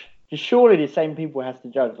judge? Just surely the same people has to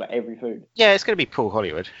judge like every food. Yeah, it's gonna be Paul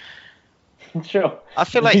Hollywood. Sure. I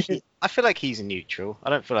feel like he's neutral.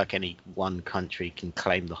 I don't feel like any one country can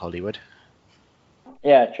claim the Hollywood.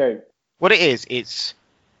 Yeah, true. What it is, it's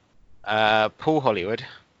Paul Hollywood,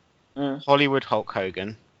 Hollywood Hulk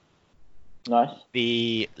Hogan. Nice.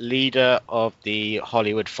 The leader of the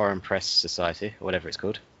Hollywood Foreign Press Society, or whatever it's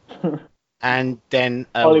called. And then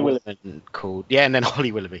Holly woman called... Yeah, and then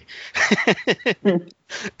Holly Willoughby.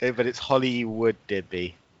 But it's Hollywood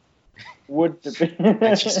Dibby.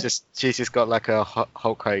 And she's just got like a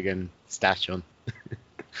Hulk Hogan stash on.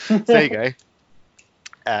 So there you go.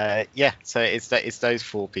 So it's those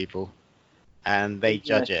four people. And they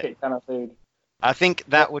judge it. I think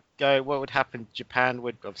that would go. What would happen? Japan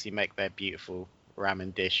would obviously make their beautiful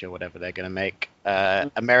ramen dish or whatever they're going to make.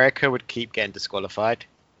 America would keep getting disqualified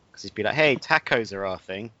because it'd be like, "Hey, tacos are our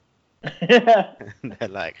thing." And they're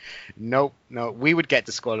like, "Nope, no." We would get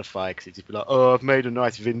disqualified because it'd be like, "Oh, I've made a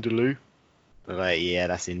nice vindaloo." They're like, "Yeah,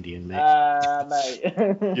 that's Indian, mate." Mate.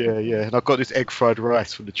 Yeah. And I've got this egg fried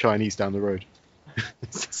rice from the Chinese down the road.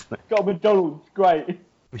 Got McDonald's, great.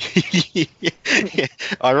 Yeah.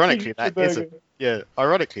 Ironically, that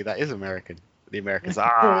is American. The Americans,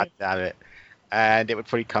 damn it. And it would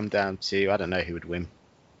probably come down to, I don't know who would win.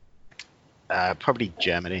 Probably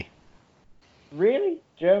Germany. Really?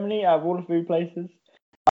 Germany out of all the food places?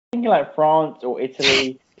 I'm thinking like France or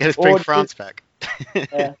Italy. Yeah, let's bring France back.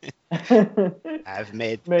 Yeah. I've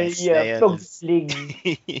made snails.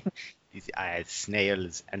 These are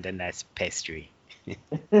snails and a nice pastry.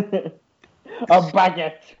 A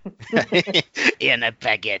baguette. In a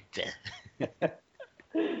baguette.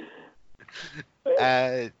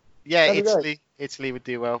 Italy would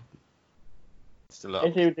do well.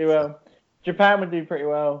 Italy would do well. Japan would do pretty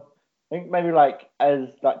well. I think maybe like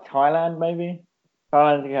Thailand, maybe.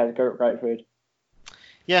 Thailand has great food.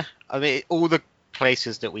 Yeah, I mean all the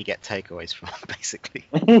places that we get takeaways from, basically.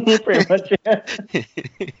 Pretty much, yeah.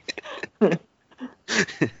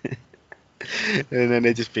 And then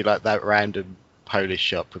they'd just be like that random Polish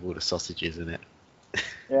shop with all the sausages in it.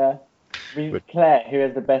 Yeah. We declare who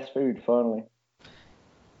has the best food, finally.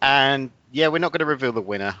 And yeah, we're not going to reveal the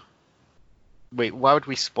winner. Wait, why would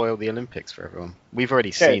we spoil the Olympics for everyone? We've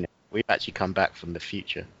already seen it. We've actually come back from the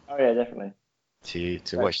future. Oh yeah, definitely.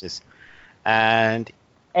 To watch this. And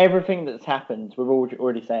everything that's happened, we're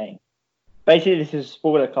already saying. Basically, this is a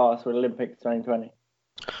spoiler cast for Olympics 2020.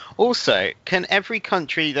 Also, can every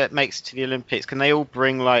country that makes it to the Olympics, can they all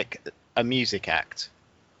bring like a music act?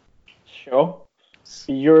 Sure.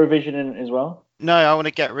 Eurovision as well. No, I want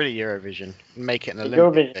to get rid of Eurovision and make it an Olympic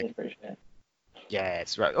Eurovision thing. is pretty shit. Yeah,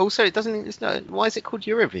 it's right. Also, it doesn't. It's not. Why is it called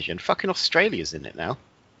Eurovision? Fucking Australia's in it now.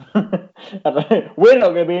 I don't know. We're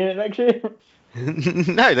not going to be in it next year.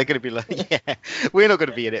 No, they're going to be like, yeah, we're not going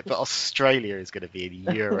to be in it, but Australia is going to be in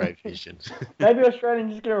Eurovision. Maybe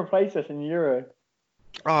Australians just going to replace us in Euro.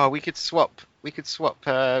 Oh, we could swap. We could swap.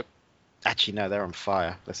 Actually, no, they're on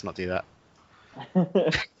fire. Let's not do that.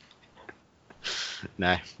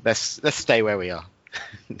 No, let's stay where we are.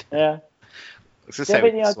 Yeah. So Do you have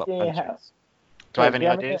any swap idea countries. how? Do I have any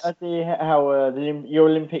ideas? Idea how your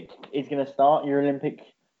Olympic is going to start? Your Olympic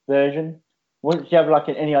version? Do you have like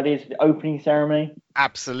any ideas for the opening ceremony?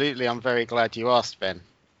 Absolutely, I'm very glad you asked, Ben.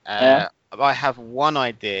 Yeah. I have one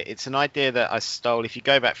idea. It's an idea that I stole. If you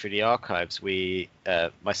go back through the archives, we,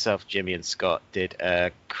 myself, Jimmy, and Scott did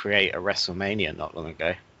create a WrestleMania not long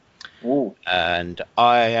ago. Ooh. And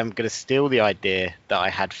I am going to steal the idea that I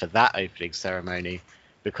had for that opening ceremony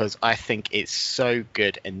because I think it's so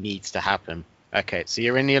good and needs to happen. Okay, so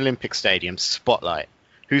you're in the Olympic Stadium, spotlight.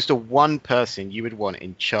 Who's the one person you would want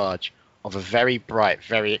in charge of a very bright,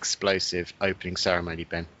 very explosive opening ceremony,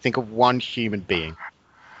 Ben? Think of one human being.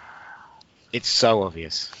 It's so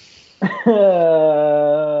obvious.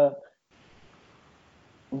 The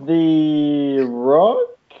Rock?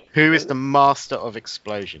 Who is the master of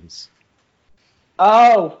explosions?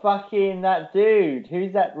 Oh, fucking that dude.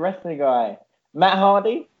 Who's that wrestling guy? Matt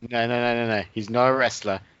Hardy? No. He's not a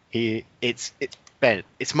wrestler. It's Ben.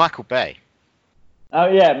 It's Michael Bay. Oh,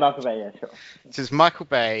 yeah, Michael Bay, yeah, sure. So it's Michael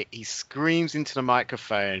Bay. He screams into the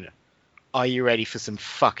microphone, "Are you ready for some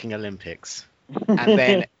fucking Olympics?" And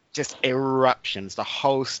then just eruptions. The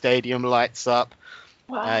whole stadium lights up.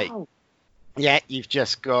 Wow. Yeah, you've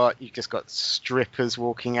just got strippers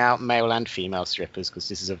walking out, male and female strippers, because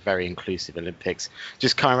this is a very inclusive Olympics.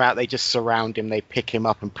 Just come out, they just surround him, they pick him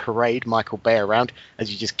up and parade Michael Bay around as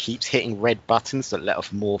he just keeps hitting red buttons that let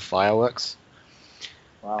off more fireworks.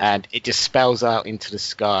 Wow. And it just spells out into the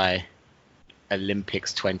sky,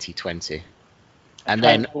 Olympics 2020. And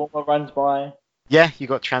then Transformer runs by. Yeah, you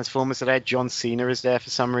got Transformers there. John Cena is there for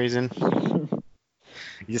some reason.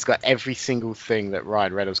 You just got every single thing that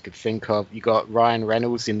Ryan Reynolds could think of. You got Ryan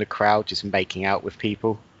Reynolds in the crowd just making out with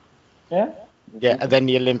people. Yeah. Yeah, and then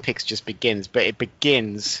the Olympics just begins. But it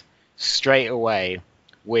begins straight away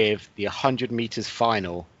with the 100 meters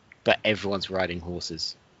final, but everyone's riding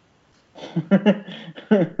horses. Sure.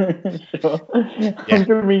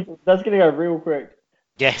 100 meters. That's going to go real quick.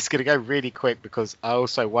 Yeah, it's going to go really quick because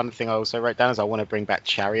one thing I also wrote down is I want to bring back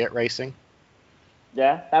chariot racing.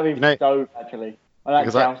 Yeah, that'd be dope, actually. I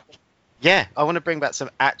want to bring back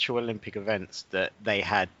some actual Olympic events that they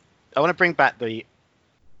had. I want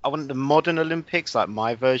the modern Olympics, like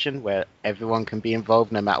my version, where everyone can be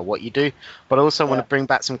involved no matter what you do. But I also want to bring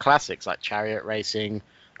back some classics like chariot racing,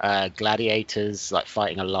 gladiators, like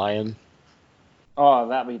fighting a lion. Oh,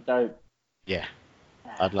 that'd be dope. Yeah.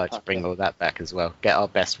 I'd like to bring all that back as well. Get our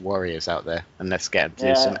best warriors out there and let's get them to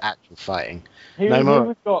do some actual fighting. Who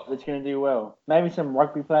we've got that's going to do well? Maybe some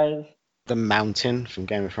rugby players? The Mountain from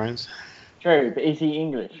Game of Thrones. True, but is he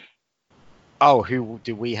English? Oh, who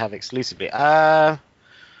do we have exclusively?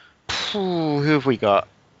 Who have we got?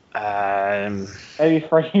 Maybe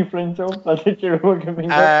Freddie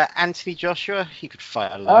Flintoff? Anthony Joshua. He could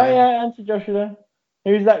fight a lion. Oh, yeah, Anthony Joshua.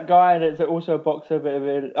 Who's that guy that's also a boxer?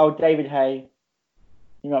 David Haye.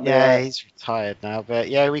 He's retired now, but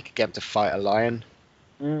yeah, we could get him to fight a lion.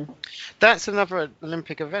 That's another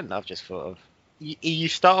Olympic event I've just thought of. You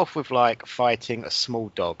start off with like fighting a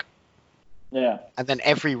small dog. Yeah. And then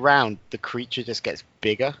every round the creature just gets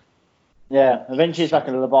bigger. Yeah. Eventually it's like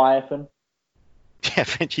a leviathan. Yeah,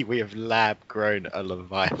 eventually we have lab grown a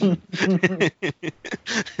leviathan.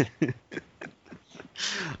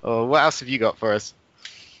 Oh, what else have you got for us?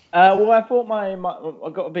 Well, I thought I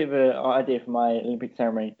got a bit of an idea for my Olympic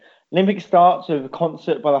ceremony. Olympic starts with a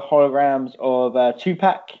concert by the holograms of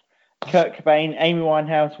Tupac, Kurt Cobain, Amy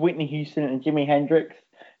Winehouse, Whitney Houston, and Jimi Hendrix,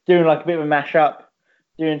 doing like a bit of a mashup,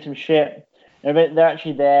 doing some shit. And they're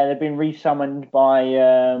actually there. They've been resummoned by,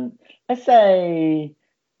 let's say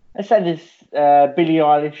this Billie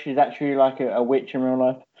Eilish is actually like a witch in real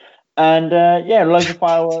life, and loads of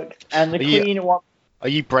fireworks. And the Queen. Are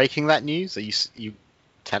you breaking that news? Are you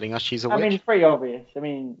telling us she's a witch? I mean, it's pretty obvious. I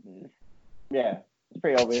mean, yeah, it's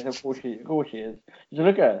pretty obvious. Of course she is. Just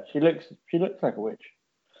look at her. She looks like a witch.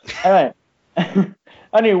 Anyway,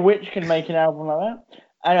 only a witch can make an album like that.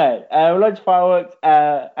 Anyway, loads of fireworks,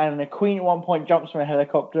 and the Queen at one point jumps from a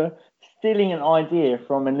helicopter, stealing an idea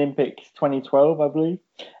from Olympics 2012, I believe,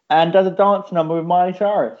 and does a dance number with Miley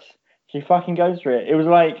Cyrus. She fucking goes for it. It was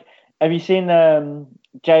like, have you seen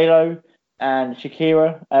J-Lo and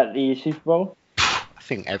Shakira at the Super Bowl? I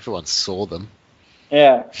think everyone saw them.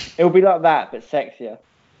 Yeah, it'll be like that, but sexier.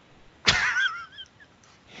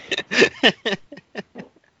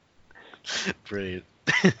 Brilliant.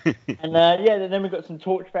 And then we've got some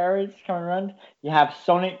torchbearers coming around. You have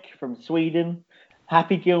Sonic from Sweden,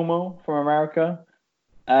 Happy Gilmore from America,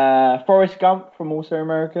 Forrest Gump from also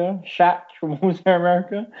America, Shaq from also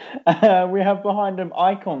America. We have behind them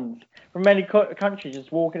icons from many countries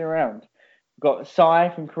just walking around. We've got Psy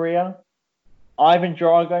from Korea, Ivan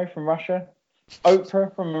Drago from Russia,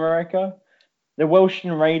 Oprah from America, the Welsh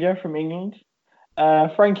Raider from England,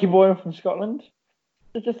 Frankie Boyle from Scotland.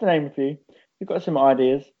 Just to name a few. We've got some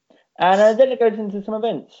ideas. And then it goes into some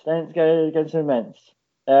events.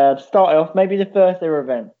 To start off, maybe the first ever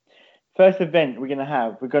event. First event we're going to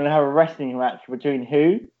have a wrestling match between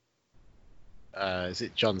who? Is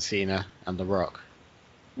it John Cena and The Rock?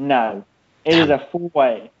 No. It is a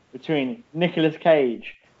four-way between Nicolas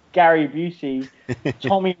Cage, Gary Busey,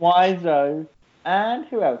 Tommy Wiseau, and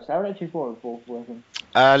who else? I haven't actually thought of the fourth person.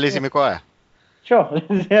 Lizzie McGuire. Sure.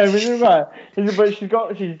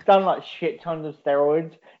 But she's done like shit tons of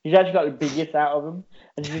steroids. She's actually got the biggest out of them,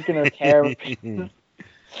 and she's gonna tear them.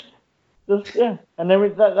 Yeah. And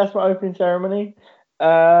then that's my opening ceremony.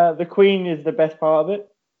 The Queen is the best part of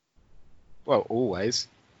it. Well, always.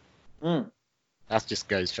 Mm. That just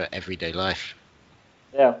goes for everyday life.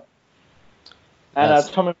 Yeah. And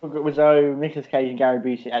Tommy Wiseau, Nicolas Cage, and Gary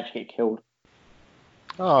Busey actually get killed.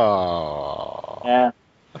 Oh. Yeah.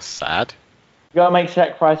 That's sad. You gotta make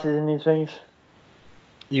sacrifices in these things.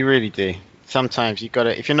 You really do. Sometimes you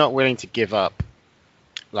gotta. If you're not willing to give up,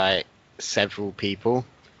 like several people,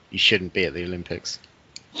 you shouldn't be at the Olympics.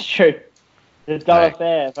 It's true. It's a dull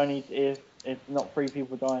affair if not 3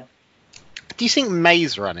 people die. Do you think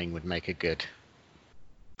maze running would make a good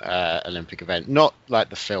Olympic event? Not like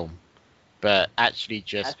the film, but actually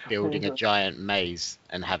just building a giant maze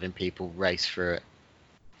and having people race through it.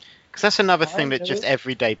 Because that's another thing that just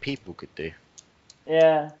everyday people could do.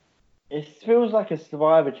 Yeah. It feels like a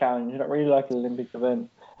survivor challenge, not really like an Olympic event.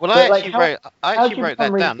 Well, I actually wrote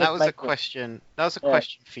that down. That was a question. That was a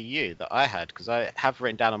question for you that I had, because I have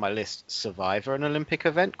written down on my list "Survivor an Olympic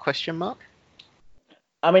event?" ?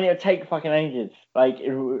 I mean, it would take fucking ages. Like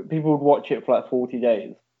people would watch it for like 40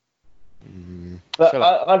 days. But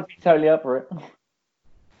I'd be totally up for it.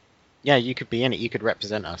 Yeah, you could be in it. You could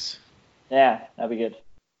represent us. Yeah, that'd be good.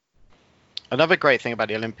 Another great thing about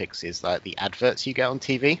the Olympics is like the adverts you get on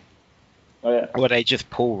TV. Oh yeah. Where they just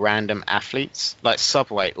pull random athletes. Like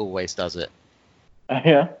Subway always does it.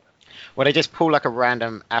 Yeah. Where they just pull like a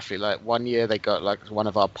random athlete. Like one year they got like one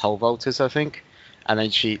of our pole vaulters, I think. And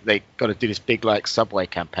then they got to do this big like Subway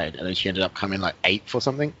campaign, and then she ended up coming like 8th or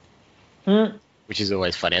something. Which is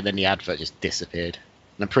always funny. And then the advert just disappeared.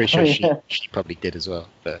 And I'm pretty sure she probably did as well.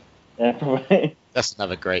 But yeah, probably. That's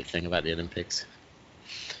another great thing about the Olympics.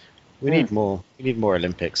 We need more. We need more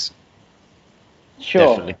Olympics.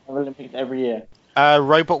 Sure. Definitely. Olympics every year.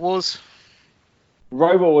 Robot Wars.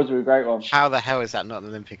 Robot Wars was a great one. How the hell is that not an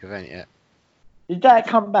Olympic event yet? Did that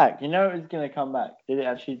come back? You know it was going to come back. Did it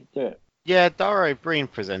actually do it? Yeah, Dara Breen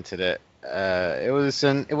presented it. It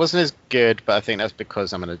wasn't as good, but I think that's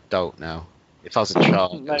because I'm an adult now. If I was a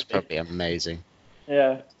child, it was probably amazing.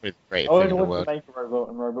 Yeah. With great I always thing in the wanted world. to make a robot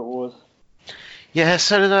in Robot Wars. Yeah,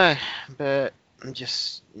 so did I, but I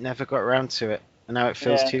just never got around to it, and now it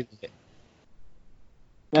feels too late.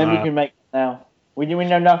 Maybe we can make it now. We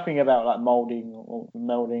know nothing about like molding or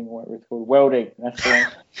melding or whatever it's called. Welding. That's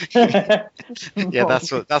the one. Yeah,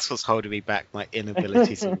 that's what's holding me back. My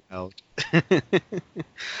inability to weld.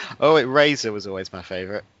 Razor was always my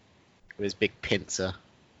favourite. With his big pincer.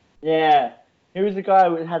 Yeah. Who was the guy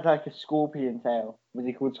who had like a scorpion tail? Was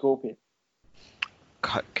he called Scorpion?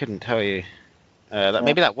 Couldn't tell you.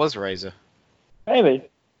 Maybe that was Razor. Maybe.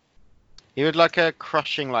 He would like a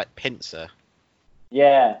crushing like pincer.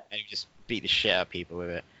 Yeah. And he'd just beat the shit out of people with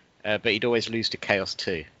it. But he'd always lose to Chaos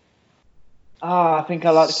 2. I think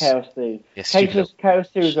I like the Chaos 2. Yeah,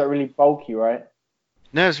 Chaos 2 was like really bulky, right?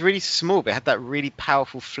 No, it was really small, but it had that really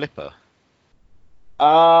powerful flipper.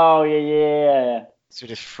 Oh, yeah. So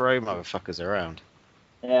just throw motherfuckers around.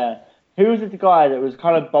 Yeah. Who was the guy that was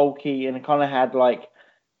kind of bulky and kind of had like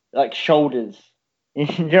shoulders? You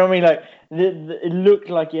know what I mean? Like it looked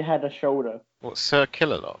like you had a shoulder. What, Sir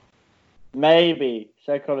Killalot? Maybe.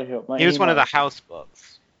 Sir Killalot. He was one of the house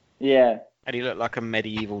bots. Yeah. And he looked like a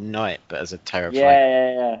medieval knight, but as a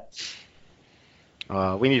terrifying.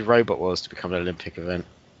 Yeah. We need Robot Wars to become an Olympic event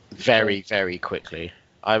very, very quickly.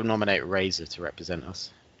 I would nominate Razor to represent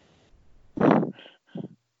us.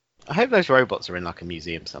 I hope those robots are in like a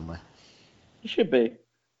museum somewhere. It should be.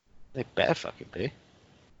 They better fucking be.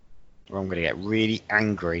 Or I'm gonna get really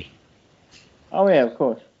angry. Oh yeah, of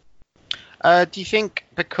course. Do you think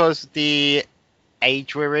because the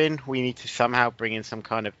age we're in, we need to somehow bring in some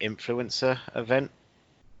kind of influencer event?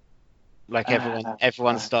 Like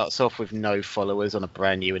everyone starts off with no followers on a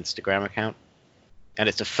brand new Instagram account, and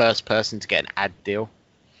it's the first person to get an ad deal.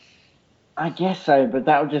 I guess so, but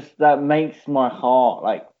that makes my heart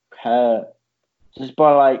like hurt just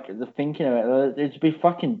by like the thinking of it. It'd be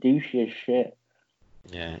fucking douchey as shit.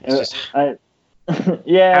 Yeah, it's just. I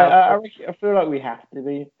feel like we have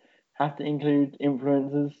to include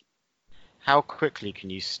influencers. How quickly can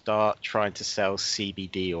you start trying to sell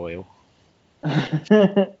CBD oil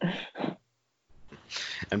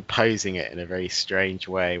and posing it in a very strange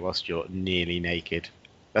way whilst you're nearly naked?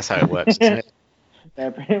 That's how it works, isn't it? Yeah,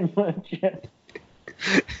 pretty much. Yeah.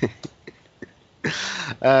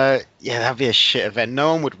 Yeah, that'd be a shit event.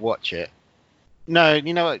 No one would watch it. No,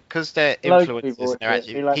 you know what? Because they're influencers. They're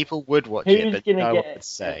actually like, people would watch it, but no one would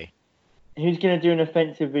say. Who's gonna do an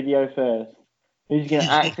offensive video first? Who's gonna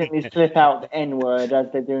accidentally slip out the N-word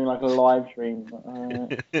as they're doing like a live stream?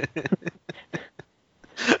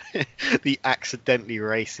 The accidentally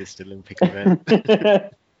racist Olympic event.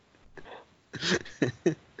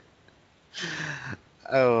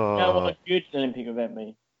 Oh. Now, what a good Olympic event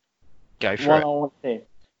be? Go for it. I want to see.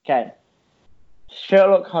 Okay.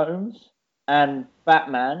 Sherlock Holmes and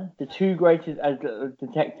Batman, the two greatest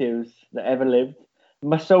detectives that ever lived,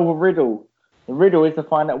 must solve a riddle. The riddle is to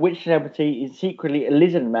find out which celebrity is secretly a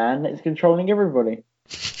lizard man that is controlling everybody.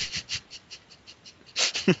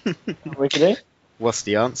 We can do? What's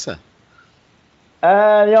the answer? The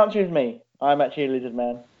answer is me. I'm actually a lizard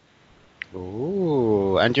man.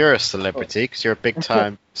 Ooh, and you're a celebrity because you're a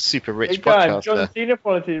big-time, super rich podcaster. John Cena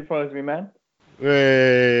follows me, man.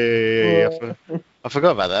 Hey, I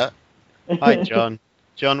forgot about that. Hi, John.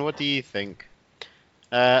 John, what do you think?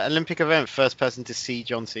 Olympic event, first person to see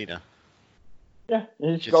John Cena. Yeah,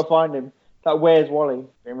 you just got to find him. That Where's Wally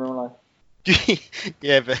in real life.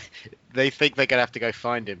 Yeah, but they think they're going to have to go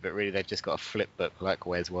find him, but really they've just got a flip book like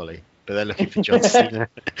Where's Wally. But they're looking for John Cena.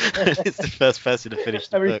 It's the first person to finish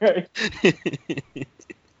the book.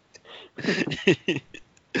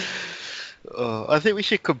 Oh, I think we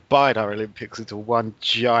should combine our Olympics into one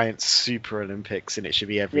giant Super Olympics, and it should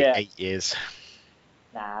be every 8 years.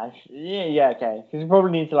 Nah, okay. Because we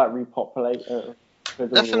probably need to like repopulate.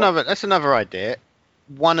 That's another idea.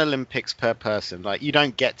 One Olympics per person. Like you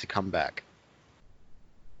don't get to come back.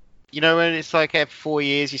 You know, when it's like every 4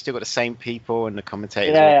 years, you still got the same people and the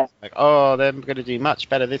commentators. Yeah. Like, oh, they're going to do much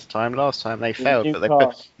better this time. Last time they failed, but they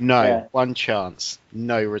one chance,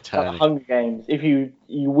 no return. Like Hunger Games. If you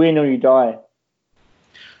win or you die.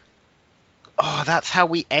 Oh, that's how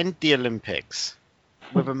we end the Olympics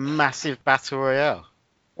with a massive battle royale.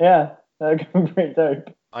 Yeah, that would be pretty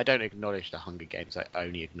dope. I don't acknowledge the Hunger Games. I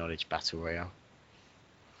only acknowledge battle royale.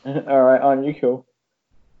 All right, aren't you cool?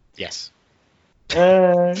 Yes.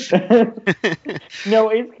 No, it's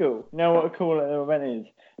cool. No, what a cool event is.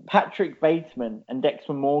 Patrick Bateman and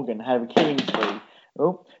Dexter Morgan have a killing spree.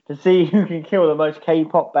 To see who can kill the most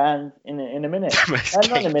K-pop bands in a minute.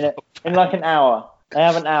 Not in a minute, in like an hour. They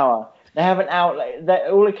have an hour.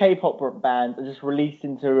 All the K-pop bands are just released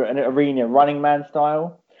into an arena, Running Man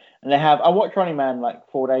style. And I watched Running Man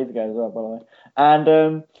like 4 days ago as well, by the way. And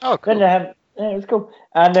cool. Then they have. Yeah, it was cool.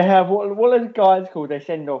 And they have what are those guys called? They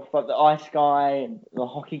send off like the ice guy and the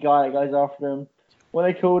hockey guy that goes after them. What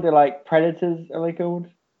are they called? They're like predators. Are they called?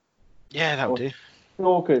 Yeah, that'll do.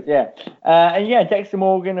 Stalkers. Yeah. And Dexter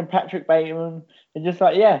Morgan and Patrick Bateman. They're just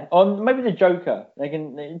like on maybe the Joker.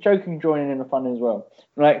 Joker can join in the fun as well.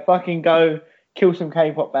 Like fucking go kill some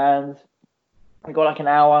K-pop bands. They got like an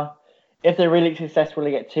hour. If they're really successful,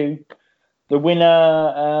 they get 2. The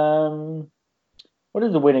winner. What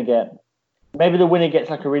does the winner get? Maybe the winner gets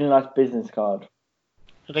like a really nice business card.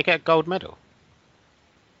 Do they get a gold medal?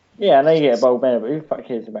 Yeah, I know you get a gold medal, but who the fuck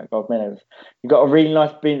cares about gold medals? You got a really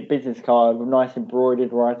nice business card with nice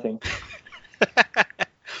embroidered writing.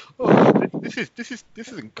 This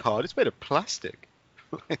isn't card. It's made of plastic.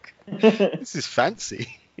 This is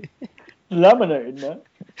fancy. Laminated, man.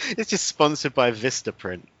 It's just sponsored by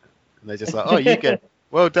Vistaprint, and they're just like, oh, you get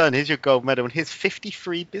well done. Here's your gold medal, and here's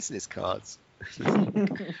 53 business cards.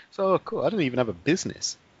 So cool. I don't even have a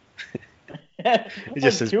business. It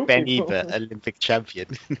just says Ben Ebert, Olympic champion.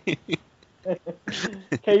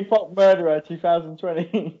 K-pop murderer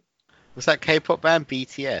 2020. Was that K-pop band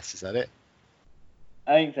BTS? Is that it?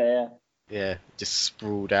 I think so, yeah. Yeah, just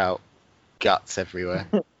sprawled out, guts everywhere.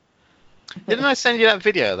 Didn't I send you that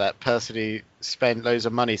video of that person who spent loads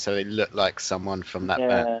of money so they looked like someone from that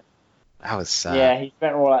band? Yeah. That was sad. Yeah, he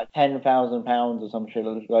spent all like £10,000 or some shit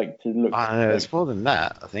like to look. I don't know, like, it's more than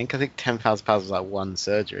that. I think £10,000 was like one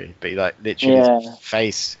surgery, but he, like literally his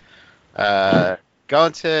face. Go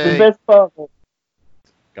on The to. best part of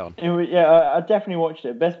Go on. it was, yeah, I definitely watched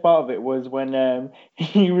it. Best part of it was when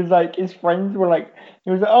he was like, his friends were like,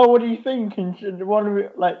 he was like, oh, what do you think? And one of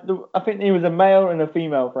it, like, I think he was a male and a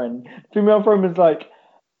female friend. Female friend was like,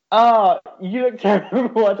 you look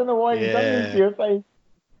terrible. I don't know why you've done this to Yeah. your face.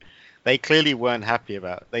 They clearly weren't happy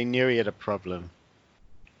about it. They knew he had a problem.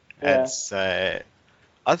 Yeah. And so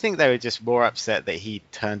I think they were just more upset that he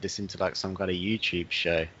turned this into like some kind of YouTube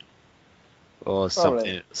show or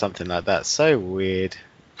Probably. something like that. So weird.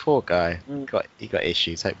 Poor guy. Mm. He got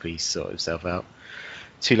issues. Hopefully he sorted himself out.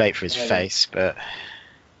 Too late for his Yeah. face, but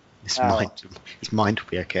his mind will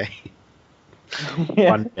be okay. Yeah.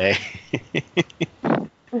 One day.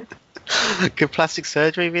 Could plastic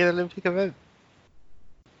surgery be an Olympic event?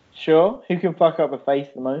 Sure. Who can fuck up a face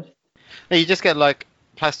the most? No, you just get like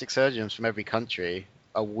plastic surgeons from every country,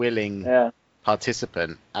 a willing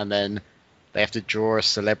participant, and then they have to draw a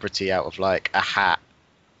celebrity out of like a hat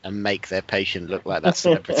and make their patient look like that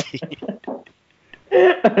celebrity.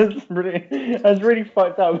 That's really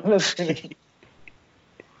fucked up.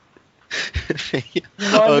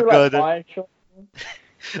 Oh god, Like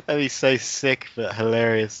that'd be so sick but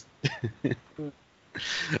hilarious.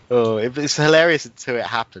 Oh, if it's hilarious until it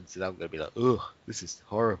happens, and I'm gonna be like, oh, this is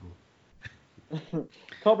horrible. Can't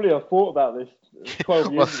believe I thought about this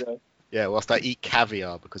 12 years ago. Yeah, whilst I eat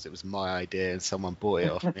caviar because it was my idea and someone bought it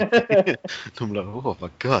off me. I'm like, oh my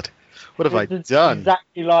god, what have I done?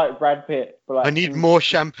 Exactly like Brad Pitt. But like, I need more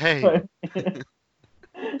champagne.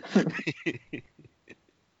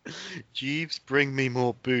 Jeeves, bring me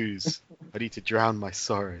more booze. I need to drown my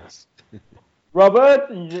sorrows. Robert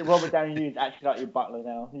Downey Jr. is actually like your butler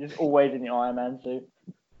now. He's just always in the Iron Man suit.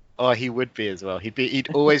 Oh, he would be as well. He'd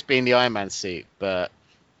always be in the Iron Man suit, but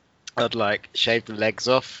I'd like shave the legs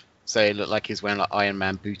off so it looked like he's wearing like Iron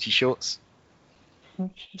Man booty shorts.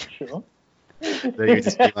 Sure. So he would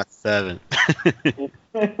just be my servant.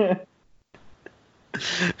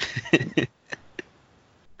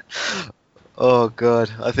 Oh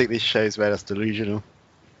god, I think this show's made us delusional.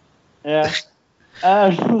 Yeah.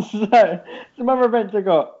 So some other events I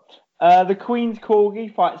got. The Queen's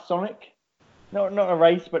Corgi fights Sonic. Not a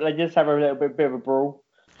race, but they just have a little bit of a brawl.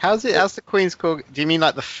 How's the Queen's Corgi? Do you mean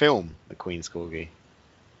like the film, The Queen's Corgi?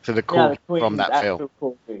 So the Corgi from that film?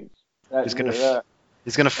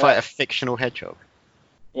 He's gonna fight a fictional hedgehog.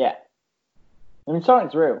 Yeah. I mean,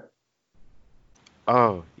 Sonic's real.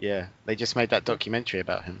 Oh yeah, they just made that documentary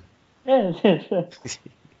about him. Yeah, Sonic's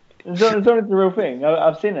a real thing.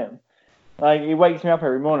 I've seen him. Like, he wakes me up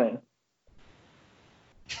every morning.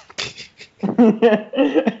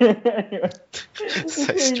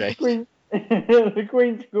 So strange. The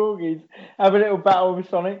Queen's Corgis have a little battle with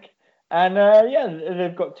Sonic, and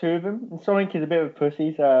they've got two of them. And Sonic is a bit of a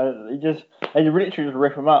pussy, so they literally just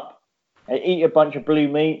rip them up. They eat a bunch of blue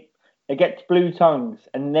meat, they get blue tongues,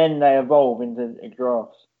 and then they evolve into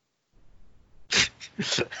giraffes.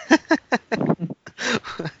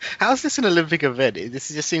 How's this an Olympic event? This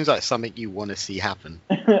just seems like something you want to see happen.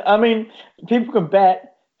 I mean, people can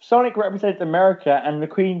bet. Sonic represents America, and the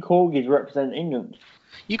Queen Corgis represent England.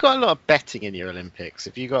 You got a lot of betting in your Olympics.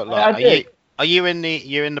 If you got like, are you in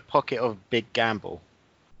the pocket of Big Gamble?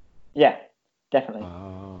 Yeah, definitely.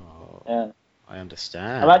 Oh, yeah. I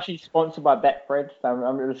understand. I'm actually sponsored by Betfred, so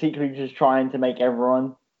I'm secretly just trying to make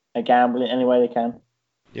everyone gamble in any way they can.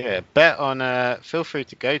 Yeah, bet on. Feel free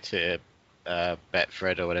to go to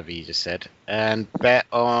Betfred or whatever you just said, and bet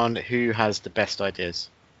on who has the best ideas.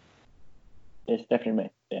 It's definitely me.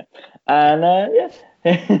 Yeah, and yes.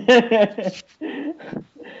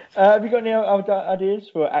 Have you got any other ideas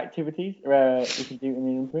for activities we can do in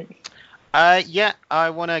the Olympics? Yeah,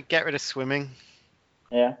 I want to get rid of swimming.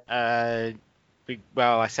 Yeah.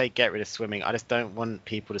 Well, I say get rid of swimming. I just don't want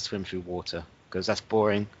people to swim through water because that's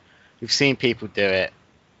boring. We've seen people do it.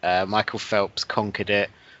 Michael Phelps conquered it.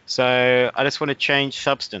 So I just want to change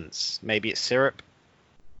substance. Maybe it's syrup.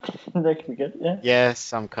 That could be good, yeah. Yeah,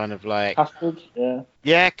 some kind of like custard, yeah.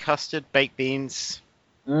 Yeah, custard, baked beans,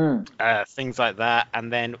 things like that.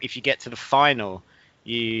 And then if you get to the final,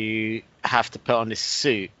 you have to put on this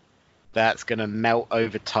suit that's going to melt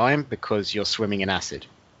over time because you're swimming in acid.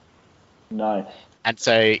 Nice. And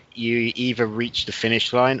so you either reach the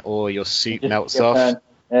finish line or your suit melts get off. burned.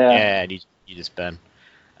 Yeah, and you just burn.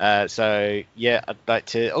 So yeah, I'd like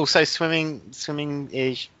to. Also, swimming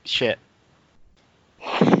is shit.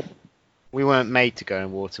 We weren't made to go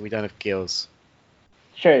in water. We don't have gills.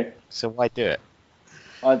 True. So why do it?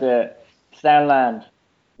 I do it. Stay on land.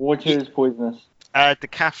 Water is poisonous.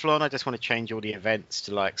 Decathlon, I just want to change all the events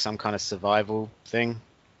to like some kind of survival thing.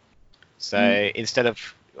 So instead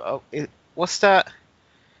of what's that?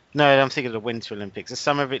 No, I'm thinking of the Winter Olympics. The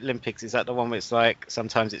Summer Olympics, is that the one where it's like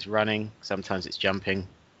sometimes it's running, sometimes it's jumping?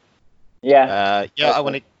 Yeah. I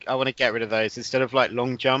want to get rid of those instead of like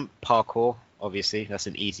long jump, parkour. Obviously, that's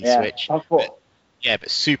an easy switch. Parkour.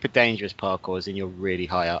 But super dangerous parkour is in you're really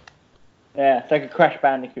high up. Yeah, it's like a Crash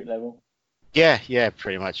Bandicoot level. Yeah,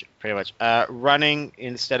 pretty much. Running,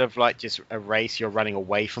 instead of like just a race, you're running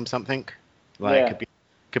away from something. Like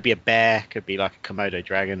could be a bear, could be like a Komodo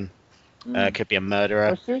dragon, could be a murderer.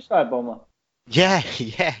 Or a suicide bomber. Yeah.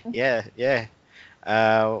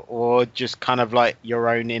 Or just kind of like your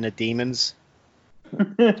own inner demons.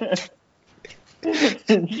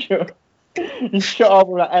 Sure. You shot up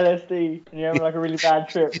with like LSD and you're having like a really bad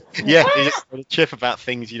trip. Yeah, you just want to trip about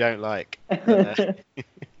things you don't like.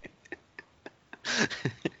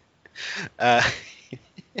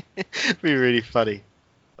 Be really funny.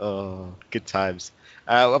 Oh, good times.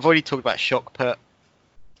 I've already talked about shock put.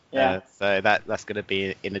 Yeah. So that's going to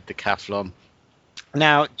be in a decathlon.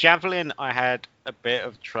 Now, javelin, I had a bit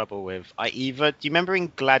of trouble with. Do you remember in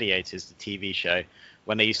Gladiators, the TV show,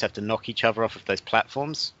 when they used to have to knock each other off of those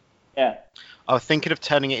platforms? Yeah. I was thinking of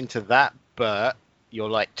turning it into that, but you're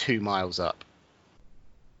like 2 miles up.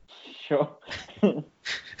 Sure.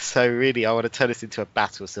 So really, I want to turn this into a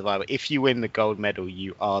battle survivor. If you win the gold medal,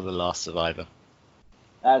 you are the last survivor.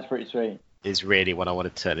 That's pretty sweet. Is really what I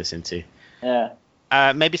want to turn this into. Yeah.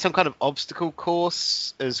 Maybe some kind of obstacle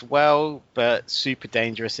course as well, but super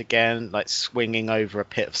dangerous again, like swinging over a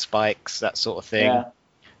pit of spikes, that sort of thing. Yeah.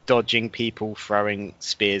 Dodging people throwing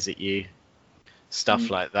spears at you, stuff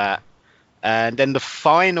like that. And then the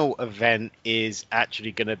final event is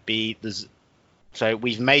actually going to be so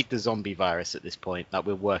we've made the zombie virus at this point. Like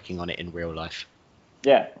we're working on it in real life.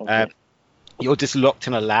 Yeah. Okay. You're just locked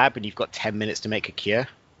in a lab and you've got 10 minutes to make a cure.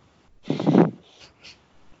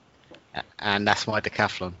 And that's my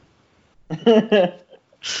decathlon.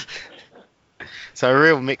 So a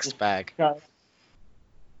real mixed bag.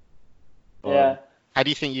 Yeah. How do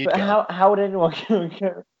you think you'd But go? how would anyone go?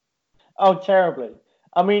 Oh, terribly.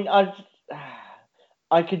 I mean, I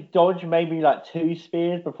could dodge maybe like 2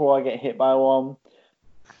 spears before I get hit by one.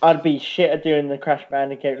 I'd be shit at doing the Crash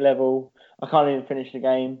Bandicoot level. I can't even finish the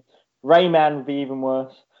game. Rayman would be even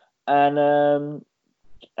worse. And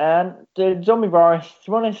the zombie virus,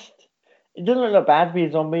 to be honest, it doesn't look bad to be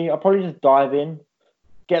a zombie. I'll probably just dive in,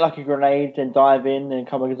 get like a grenade, then dive in and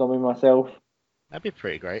come like a zombie myself. That'd be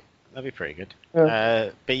pretty great. That'd be pretty good.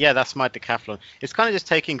 Yeah. But yeah, that's my decathlon. It's kind of just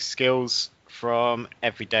taking skills from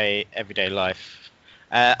everyday life.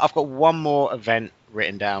 I've got one more event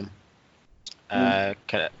written down,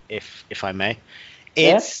 if I may.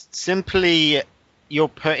 It's simply you're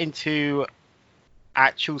put into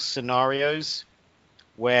actual scenarios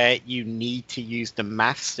where you need to use the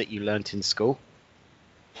maths that you learnt in school.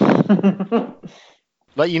 Like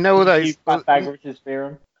all those Pythagoras'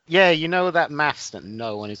 theorem. Yeah, all that maths that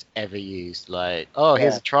no one has ever used. Like,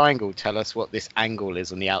 here's a triangle. Tell us what this angle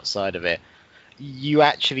is on the outside of it. You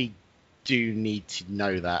actually do need to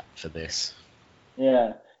know that for this.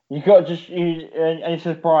 Yeah, you got and it's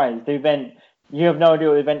a surprise. The event, you have no idea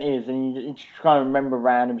what the event is, and you just try and remember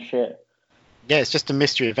random shit. Yeah, it's just a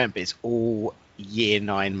mystery event, but it's all year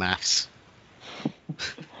 9 maths.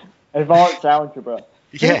 Advanced algebra.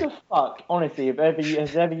 Yeah. Who the fuck, honestly,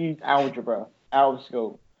 has ever used algebra out of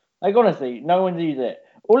school? Like, honestly, no one's used it.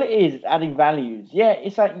 All it is adding values. Yeah,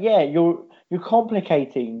 it's like, you're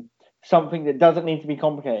complicating something that doesn't need to be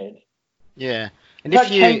complicated. Yeah. And it's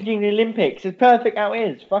like changing the Olympics. It's perfect how it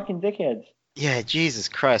is. Fucking dickheads. Yeah, Jesus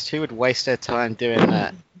Christ. Who would waste their time doing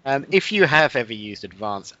that? If you have ever used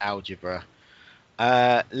advanced algebra,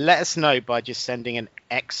 let us know by just sending an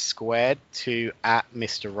X squared to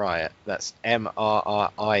 @Mr. Riot. That's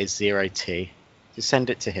MRRI0T. Just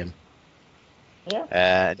send it to him.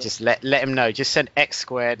 Yeah. Just let him know. Just send X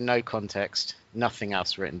squared, no context, nothing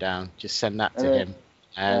else written down. Just send that to him.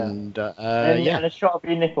 And a shot of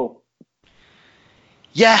your nipple.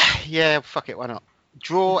 Yeah, fuck it, why not?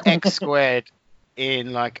 Draw X squared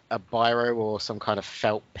in like a biro or some kind of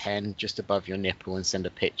felt pen just above your nipple and send a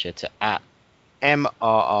picture to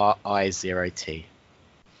 @MRRI0T.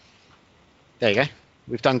 There you go.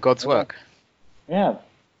 We've done God's work. Yeah.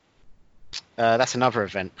 That's another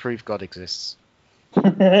event. Prove God exists.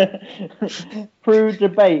 Prove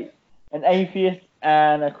debate. An atheist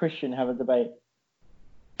and a Christian have a debate.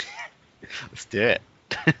 Let's do it.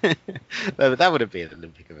 That wouldn't be an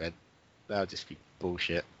Olympic event. That would just be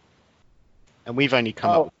bullshit. And we've only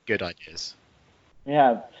come up with good ideas.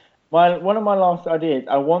 Yeah. One of my last ideas,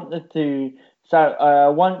 I wanted to...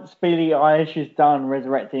 So, once Billie Eilish is done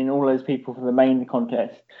resurrecting all those people for the main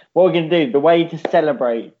contest, what we're going to do, the way to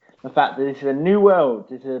celebrate the fact that this is a new world,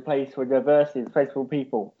 this is a place for diversity, it's a place for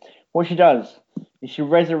people, what she does is she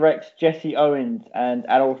resurrects Jesse Owens and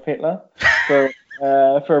Adolf Hitler for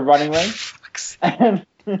a running race. And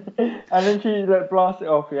then she blasts it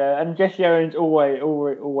off, yeah. And Jesse Owens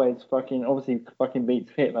always fucking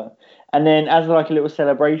beats Hitler. And then as like a little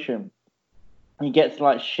celebration, he gets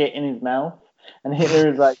like shit in his mouth. And Hitler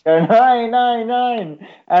is like going 999,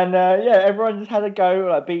 and everyone just had a go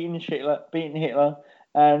like beating Hitler,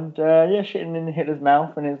 and shitting in Hitler's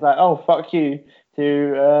mouth, and it's like, oh fuck you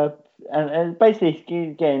and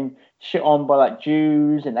basically getting shit on by like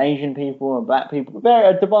Jews and Asian people and black people,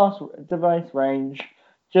 very diverse range,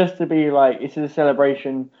 just to be like, it's a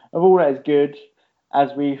celebration of all that is good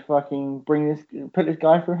as we fucking put this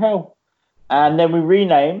guy through hell, and then we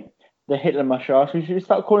rename the Hitler mustache. We should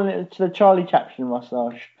start calling it the Charlie Chaplin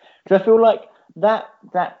mustache, because I feel like that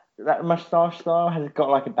mustache style has got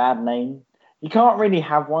like a bad name. You can't really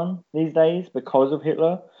have one these days because of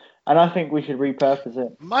Hitler, and I think we should repurpose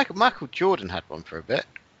it. Michael Jordan had one for a bit,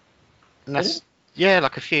 and that's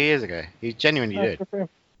like a few years ago. He genuinely did.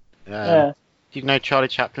 Do you know Charlie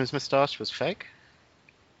Chaplin's mustache was fake?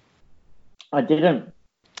 I didn't.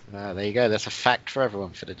 There you go. That's a fact for everyone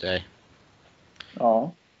for the day.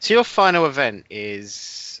 Oh. So your final event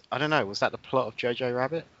is, I don't know, was that the plot of Jojo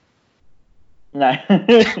Rabbit? No.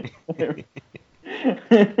 That'd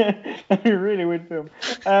be a really weird film.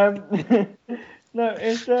 No,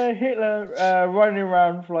 it's Hitler running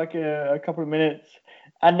around for like a couple of minutes,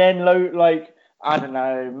 and then I don't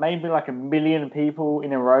know, maybe like 1 million people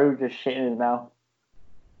in a row just shit in his mouth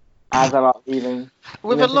as they're like leaving.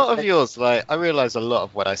 With a lot of yours, like, I realise a lot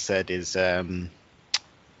of what I said is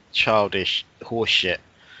childish horseshit.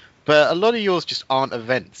 But a lot of yours just aren't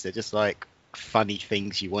events. They're just like funny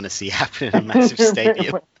things you want to see happen in a massive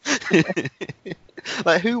stadium.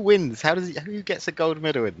 Like, who wins? Who gets a gold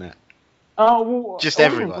medal in that? Oh, well, just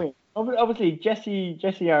everyone. Obviously,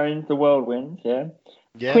 Jesse Owens, the world wins. Yeah.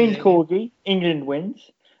 Queen's Corgi, England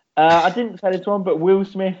wins. I didn't say this one, but Will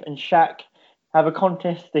Smith and Shaq have a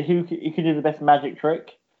contest to who can do the best magic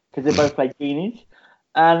trick, because they both play genies.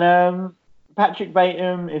 And Patrick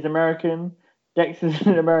Bateman is American. Dexter's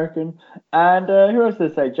an American, and who else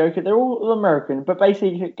did I say? Joker. They're all American, but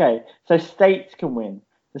basically, okay. So states can win.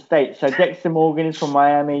 The states. So Dexter Morgan is from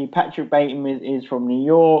Miami. Patrick Bateman is from New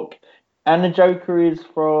York, and the Joker is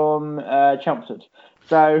from Chelmsford.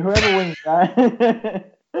 So whoever wins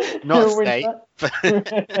that, not a state.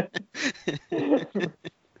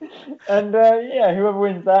 And whoever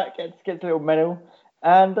wins that gets a little medal.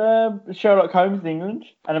 And Sherlock Holmes is England,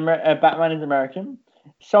 and Batman is American.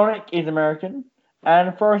 Sonic is American,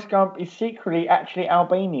 and Forrest Gump is secretly actually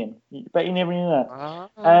Albanian. Bet you never knew that.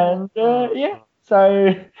 And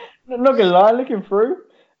so not gonna lie, looking through,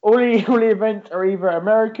 all the events are either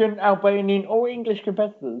American, Albanian, or English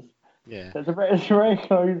competitors. Yeah, so it's a very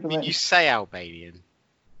close event. You say Albanian,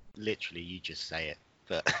 literally, you just say it.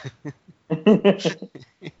 But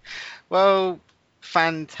well,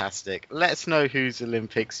 fantastic. Let us know whose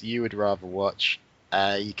Olympics you would rather watch.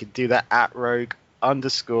 You can do that at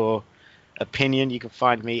Rogue_opinion. You can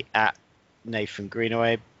find me at Nathan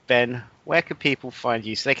Greenaway. Ben, where can people find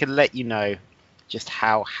you so they can let you know just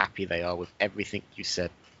how happy they are with everything you said?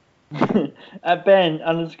 At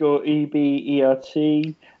Ben_EBERT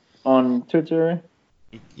on Twitter.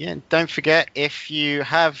 Yeah, don't forget, if you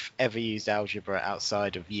have ever used algebra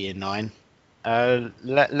outside of year 9,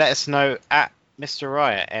 let us know at Mr.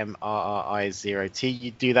 Riot, MRRI0T.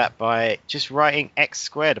 You do that by just writing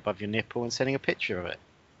X² above your nipple and sending a picture of it.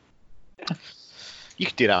 You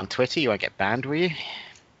could do that on Twitter. You won't get banned, will you?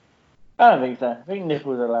 I don't think so. I think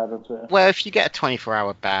nipples are allowed on Twitter. Well, if you get a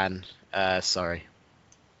 24-hour ban, sorry.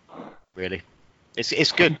 Really.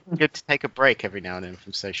 It's good. Good to take a break every now and then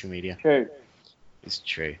from social media. True. It's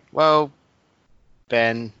true. Well,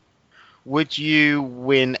 Ben, would you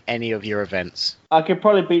win any of your events? I could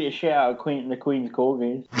probably beat the shit out of the Queen's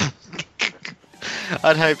Corgis.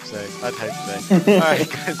 I'd hope so. All right,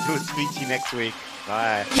 guys. We'll speak to you next week.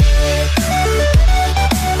 Bye.